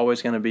 there's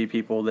always going to be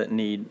people that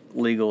need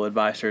legal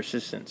advice or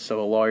assistance. So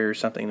a lawyer is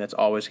something that's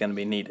always going to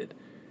be needed.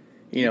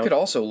 You could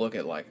also look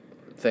at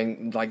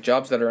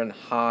jobs that are in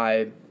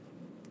high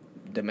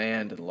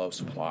demand and low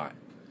supply.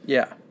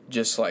 Yeah.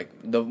 Just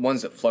the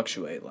ones that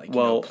fluctuate,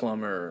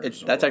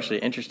 plumbers. That's actually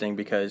interesting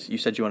because you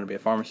said you wanted to be a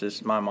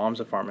pharmacist. My mom's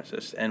a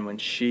pharmacist, and when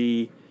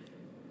she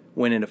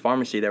went into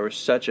pharmacy, there was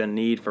such a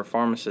need for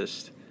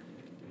pharmacists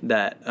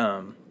that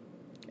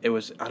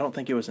I don't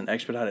think it was an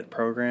expedited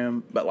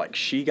program, but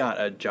she got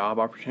a job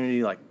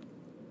opportunity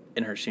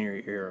in her senior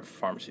year of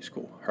pharmacy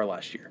school, her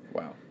last year.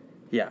 Wow.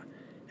 Yeah.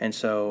 And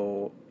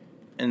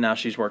now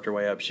she's worked her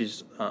way up.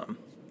 She's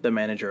the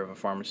manager of a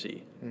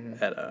pharmacy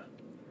at a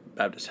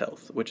Baptist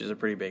Health, which is a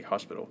pretty big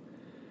hospital.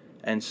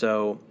 And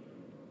so,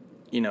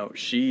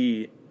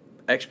 she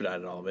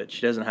expedited all of it.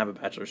 She doesn't have a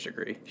bachelor's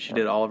degree. She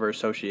did all of her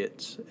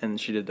associates, and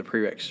she did the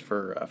prereqs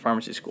for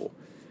pharmacy school.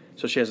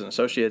 So she has an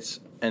associate's,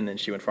 and then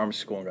she went to pharmacy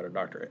school and got her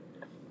doctorate.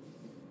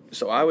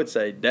 So I would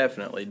say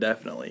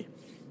definitely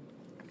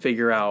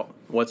figure out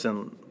what's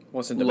in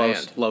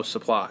demand, low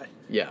supply.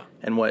 Yeah.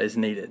 And what is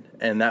needed.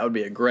 And that would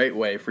be a great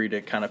way for you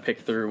to kind of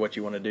pick through what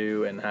you want to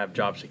do and have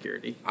job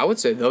security. I would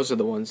say those are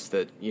the ones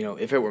that,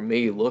 if it were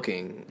me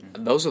looking,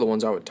 those are the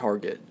ones I would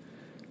target.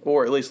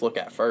 Or at least look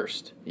at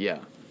first. Yeah.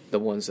 The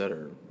ones that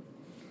are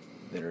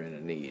in a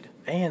need.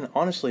 And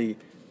honestly,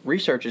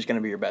 research is going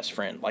to be your best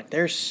friend. Like,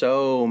 there's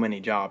so many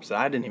jobs that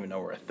I didn't even know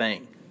were a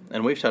thing.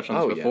 And we've touched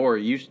on this before.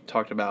 Yeah. You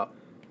talked about,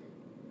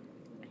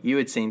 you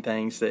had seen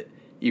things that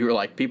you were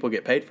like, people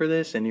get paid for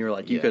this, and you were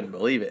like, you couldn't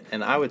believe it.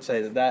 And I would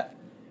say that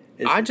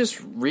I just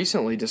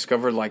recently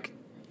discovered,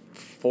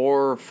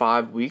 4 or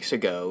 5 weeks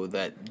ago,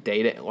 that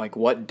data,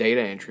 what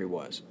data entry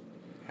was.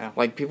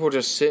 Yeah. People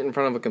just sit in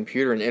front of a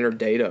computer and enter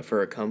data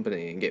for a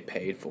company and get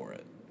paid for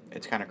it.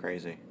 It's kind of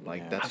crazy.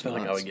 That's I feel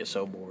like I would get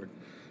so bored.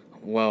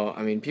 Well,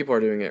 people are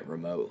doing it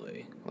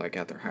remotely,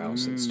 at their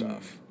house and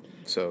stuff.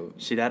 So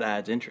see, that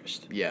adds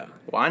interest. Yeah.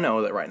 Well, I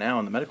know that right now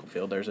in the medical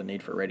field, there's a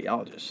need for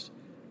radiologists.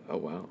 Oh,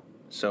 wow.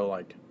 So,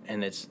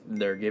 and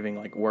they're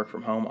giving, work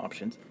from home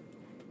options.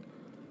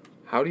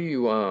 How do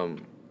you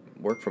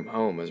work from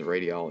home as a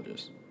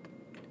radiologist?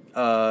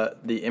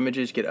 The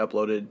images get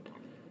uploaded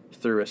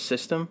through a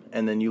system,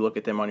 and then you look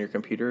at them on your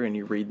computer and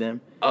you read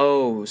them.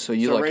 Oh, so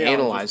you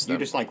analyze them. You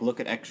just look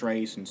at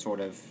X-rays and sort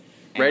of.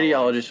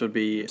 Radiologist would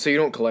be. So you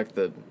don't collect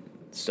the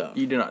stuff.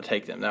 You do not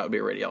take them. That would be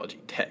a radiology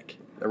tech.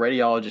 A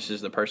radiologist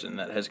is the person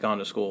that has gone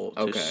to school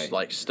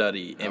to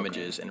study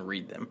images and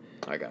read them.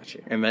 I got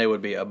you. And they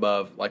would be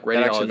above radiologists.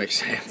 That actually makes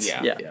sense.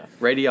 Yeah.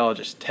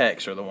 Radiologist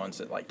techs are the ones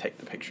that take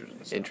the pictures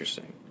and stuff.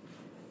 Interesting.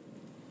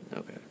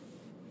 Okay.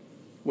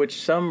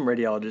 Which some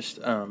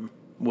radiologists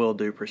will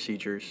do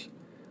procedures,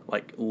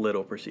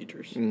 little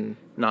procedures,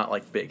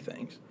 not big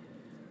things.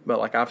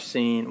 But I've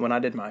seen, when I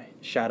did my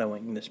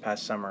shadowing this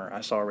past summer,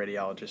 I saw a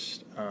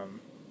radiologist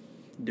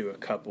do a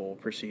couple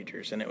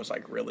procedures, and it was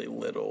really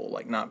little,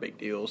 not big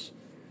deals.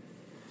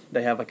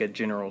 They have a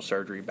general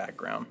surgery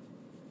background.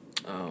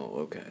 Oh,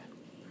 okay.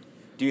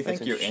 Do you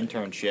think your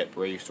internship,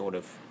 where you sort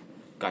of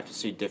got to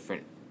see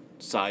different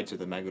sides of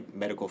the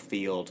medical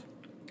field,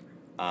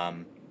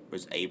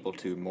 was able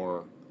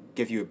to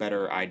give you a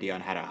better idea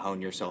on how to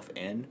hone yourself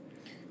in?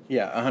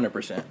 Yeah,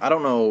 100%. I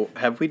don't know,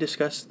 have we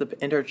discussed the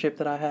internship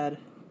that I had?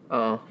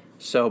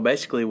 So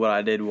basically what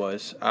I did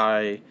was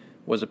I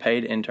was a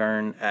paid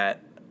intern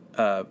at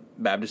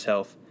Baptist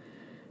Health,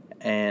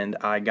 and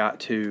I got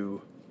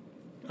to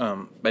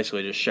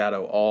basically just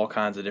shadow all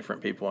kinds of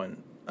different people in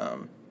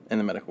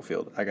the medical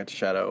field. I got to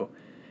shadow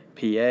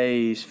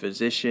PAs,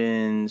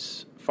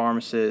 physicians,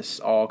 pharmacists,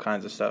 all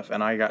kinds of stuff,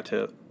 and I got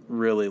to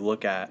really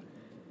look at,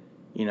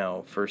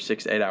 for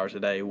 6 to 8 hours a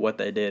day, what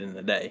they did in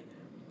the day,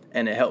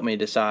 and it helped me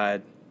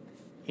decide,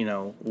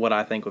 what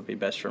I think would be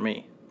best for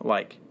me.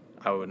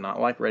 I would not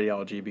like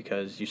radiology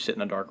because you sit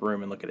in a dark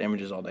room and look at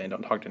images all day and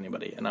don't talk to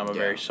anybody. And I'm a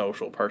very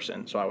social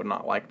person, so I would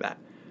not like that.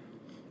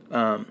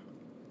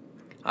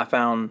 I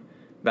found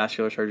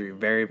vascular surgery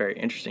very, very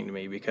interesting to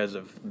me because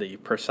of the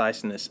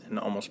preciseness and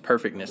almost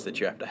perfectness that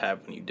you have to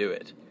have when you do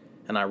it.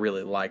 And I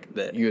really like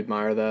that. You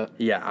admire that?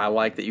 Yeah, I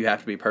like that you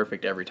have to be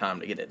perfect every time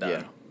to get it done.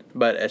 Yeah.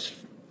 But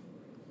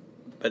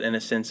in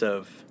a sense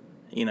of,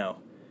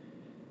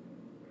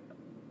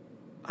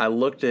 I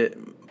looked at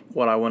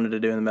what I wanted to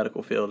do in the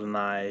medical field, and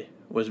I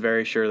was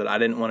very sure that I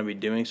didn't want to be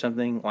doing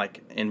something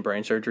in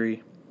brain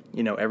surgery.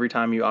 Every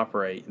time you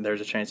operate,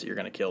 there's a chance that you're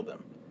going to kill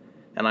them.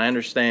 And I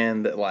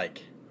understand that,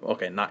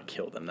 okay, not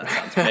kill them. That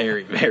sounds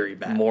very, very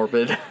bad.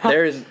 Morbid.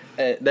 there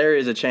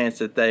is a chance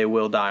that they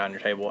will die on your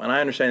table. And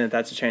I understand that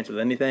that's a chance with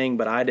anything,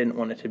 but I didn't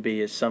want it to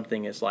be as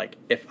something as,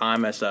 if I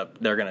mess up,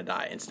 they're going to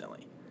die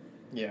instantly.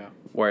 Yeah.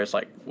 Whereas,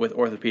 with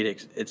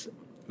orthopedics, it's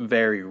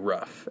very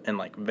rough and,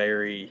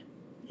 very,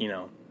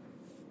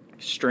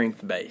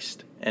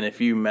 strength-based. And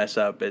if you mess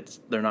up,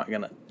 they're not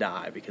going to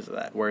die because of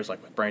that. Whereas,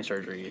 with brain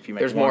surgery, if you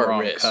make one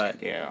wrong cut,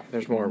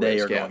 there's more they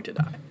risk, are going to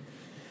die.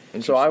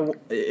 And so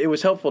it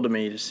was helpful to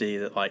me to see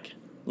that,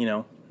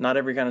 not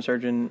every kind of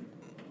surgeon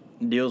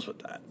deals with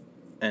that.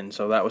 And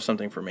so that was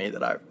something for me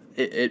that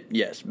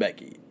yes,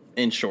 Becky,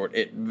 in short,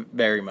 it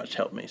very much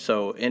helped me.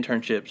 So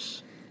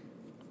internships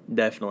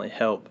definitely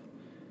help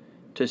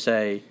to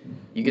say,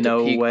 you get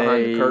to peek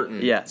behind the curtain.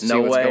 Yeah,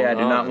 no way, I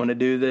do not want to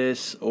do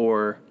this,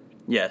 or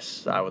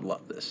yes, I would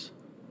love this.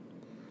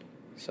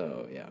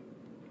 So, yeah.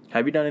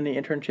 Have you done any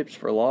internships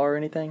for law or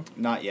anything?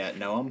 Not yet,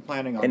 no. I'm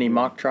planning on... Any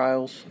mock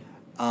trials?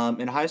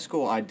 In high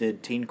school, I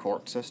did teen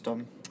court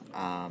system.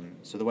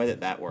 So the way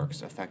that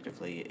works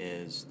effectively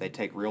is they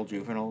take real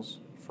juveniles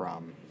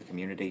from the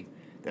community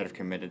that have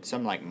committed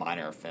some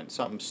minor offense,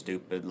 something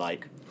stupid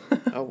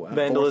oh wow,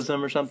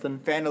 vandalism or something.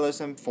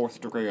 Vandalism,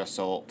 4th degree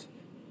assault,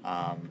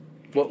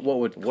 What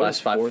would What is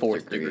classify fourth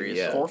fourth degree? degree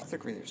Yeah. assault? 4th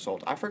degree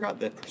assault. I forgot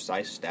the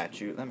precise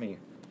statute. Let me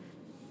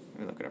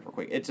look it up real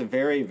quick. It's a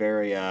very,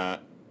 very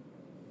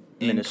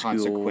Minuscule.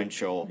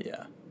 inconsequential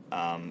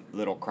Yeah.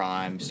 little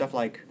crime. Stuff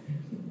like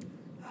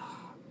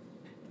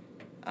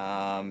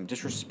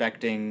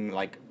disrespecting,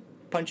 like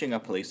punching a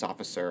police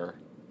officer.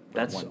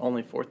 That's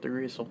only fourth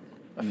degree assault.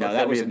 I feel No, like that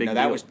that'd was be a big no,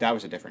 that deal.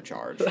 was a different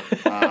charge.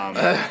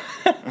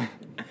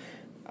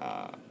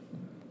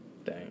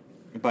 Dang.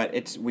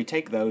 But we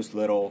take those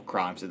little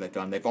crimes that they've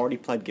done. They've already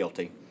pled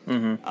guilty,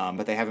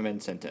 but they haven't been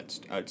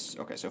sentenced. It's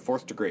okay. So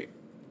 4th degree,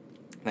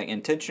 like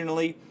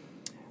intentionally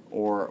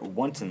or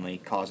wantonly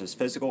causes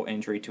physical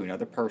injury to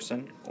another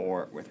person,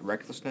 or with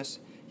recklessness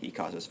he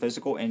causes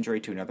physical injury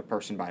to another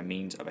person by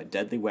means of a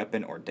deadly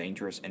weapon or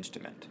dangerous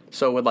instrument.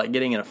 So with like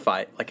getting in a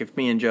fight, like if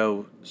me and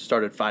Joe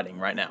started fighting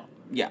right now,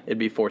 Yeah, it'd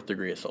be fourth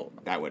degree assault.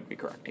 that would be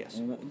correct.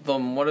 Yes.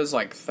 Then what is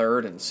like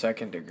 3rd and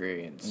 2nd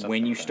degree and stuff?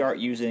 When like you that? start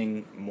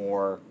using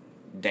more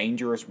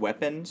dangerous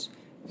weapons,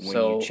 when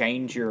So- you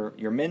change your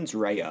mens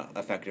rea,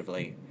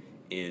 effectively,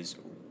 is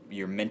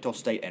your mental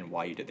state and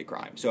why you did the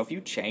crime. So if you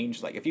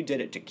change, like if you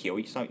did it to kill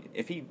you,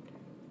 if he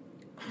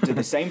did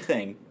the same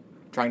thing,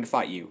 trying to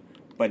fight you,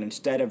 but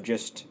instead of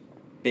just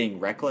being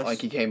reckless,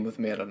 Like he came with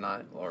me at a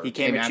knife, or he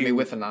came at you me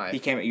with a knife. He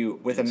came at you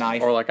with a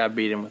knife, Or like I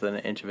beat him within an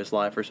inch of his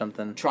life or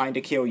something. trying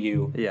to kill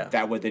you. Yeah.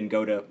 That would then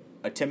go to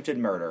attempted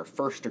murder,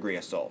 1st degree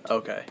assault.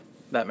 Okay,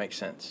 that makes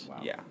sense.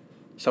 Yeah,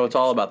 So it's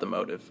all about the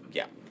motive.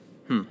 yeah.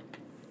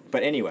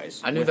 But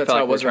anyways, I knew I that's feel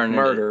how like it was we're with turning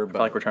murder, I feel but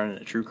like we're turning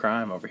into true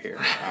crime over here.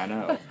 I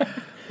know.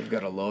 we've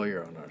got a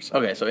lawyer on our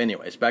side. Okay, so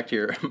anyways, back to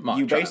your mock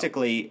You trial.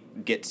 basically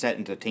get set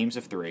into teams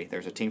of 3.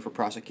 There's a team for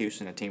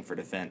prosecution, a team for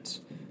defense,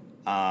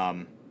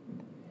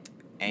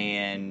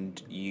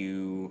 and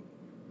you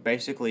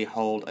basically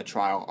hold a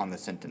trial on the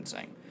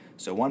sentencing.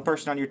 So one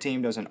person on your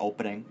team does an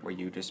opening where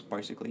you just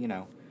basically,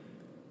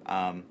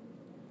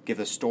 give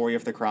the story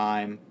of the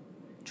crime,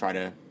 try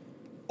to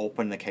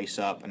open the case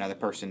up. Another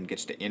person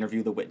gets to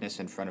interview the witness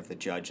in front of the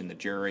judge and the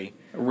jury.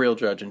 Real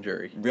judge and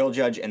jury. Real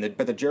judge,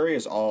 but the jury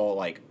is all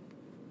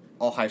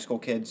high school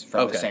kids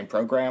from the Okay. same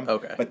program.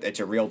 Okay. But it's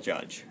a real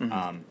judge.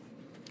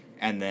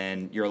 And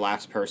then your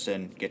last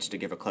person gets to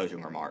give a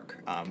closing remark,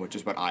 which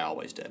is what I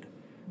always did.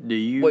 Do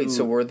you Wait,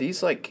 so were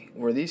these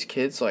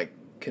kids like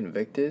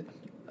convicted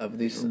of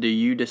these? Do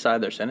you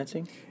decide their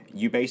sentencing?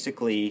 You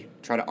basically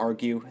try to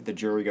argue. The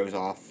jury goes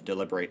off,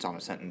 deliberates on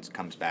a sentence,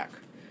 comes back.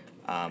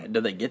 Do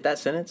they get that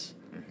sentence?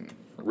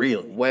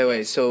 Really?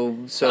 Wait. So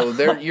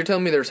there, you're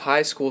telling me there's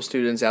high school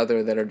students out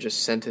there that are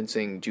just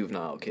sentencing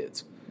juvenile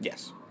kids?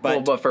 Yes.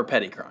 But for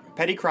petty crime.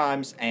 Petty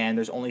crimes, and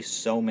there's only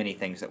so many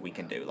things that we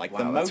can do. Like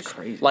the Wow, that's most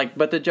crazy.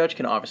 But the judge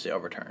can obviously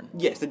overturn.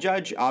 Yes, the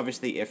judge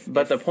obviously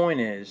But the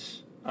point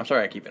is, I'm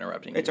sorry I keep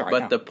interrupting you. It's all right, But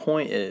no. the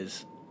point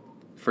is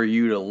for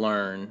you to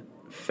learn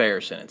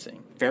fair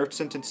sentencing. fair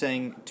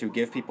sentencing to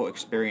give people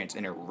experience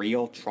in a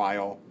real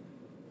trial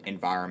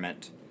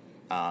environment,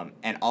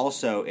 and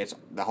also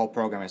the whole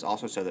program is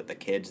also so that the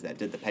kids that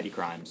did the petty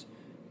crimes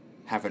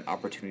have an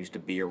opportunity to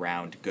be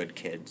around good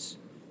kids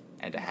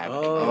and to have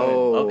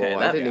Okay,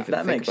 I didn't even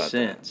that think makes about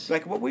sense.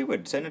 like what we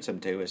would sentence them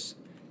to is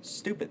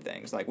stupid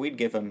things. Like we'd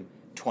give them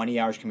 20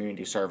 hours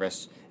community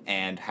service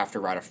and have to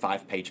write a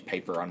 5-page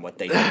paper on what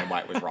they did and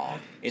why it was wrong.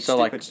 It's So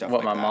stupid like stuff what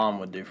like my that. mom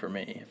would do for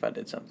me if I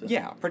did something.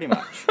 Yeah, pretty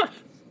much.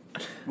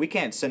 We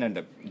can't send them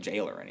to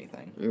jail or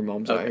anything. Your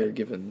mom's out Okay. here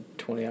giving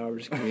 20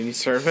 hours of community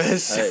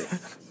service. Hey,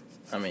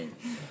 I mean,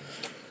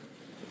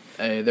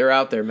 Hey, they're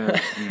out there,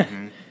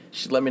 man.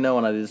 she'd let me know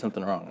when I did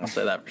something wrong. I'll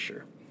say that for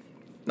sure.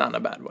 Not in a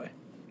bad way.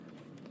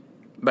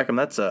 Beckham,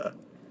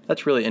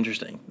 that's really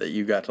interesting that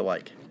you got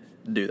to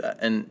do that,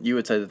 and you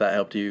would say that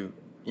helped you,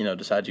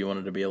 decide you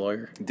wanted to be a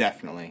lawyer.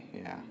 Definitely,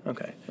 yeah.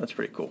 Okay, that's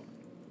pretty cool.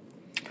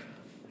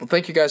 Well,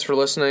 thank you guys for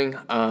listening.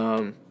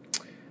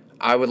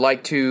 I would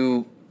like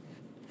to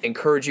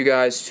encourage you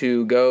guys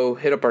to go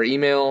hit up our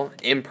email,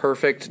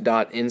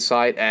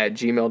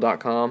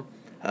 imperfect.insight@gmail.com.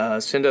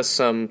 Send us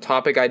some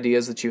topic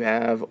ideas that you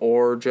have,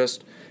 or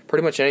just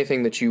pretty much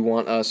anything that you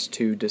want us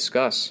to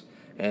discuss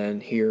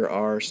and hear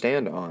our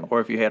stand on. Or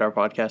if you hate our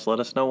podcast, let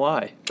us know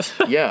why.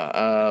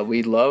 Yeah,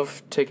 we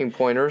love taking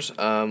pointers.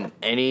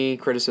 Any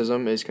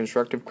criticism is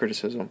constructive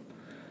criticism.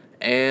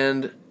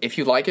 And if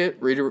you like it,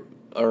 read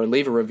or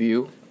leave a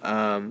review.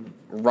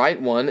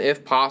 Write one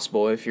if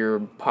possible, if your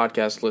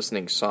podcast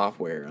listening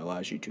software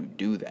allows you to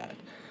do that.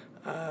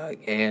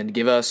 And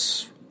give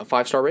us a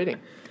 5-star rating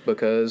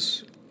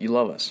because you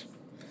love us.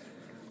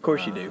 Of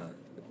course you do.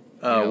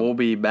 yeah. We'll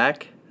be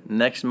back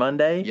next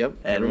Monday. Yep,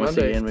 And every once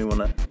Monday. again, we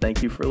want to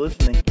thank you for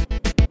listening.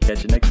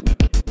 Catch you next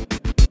week.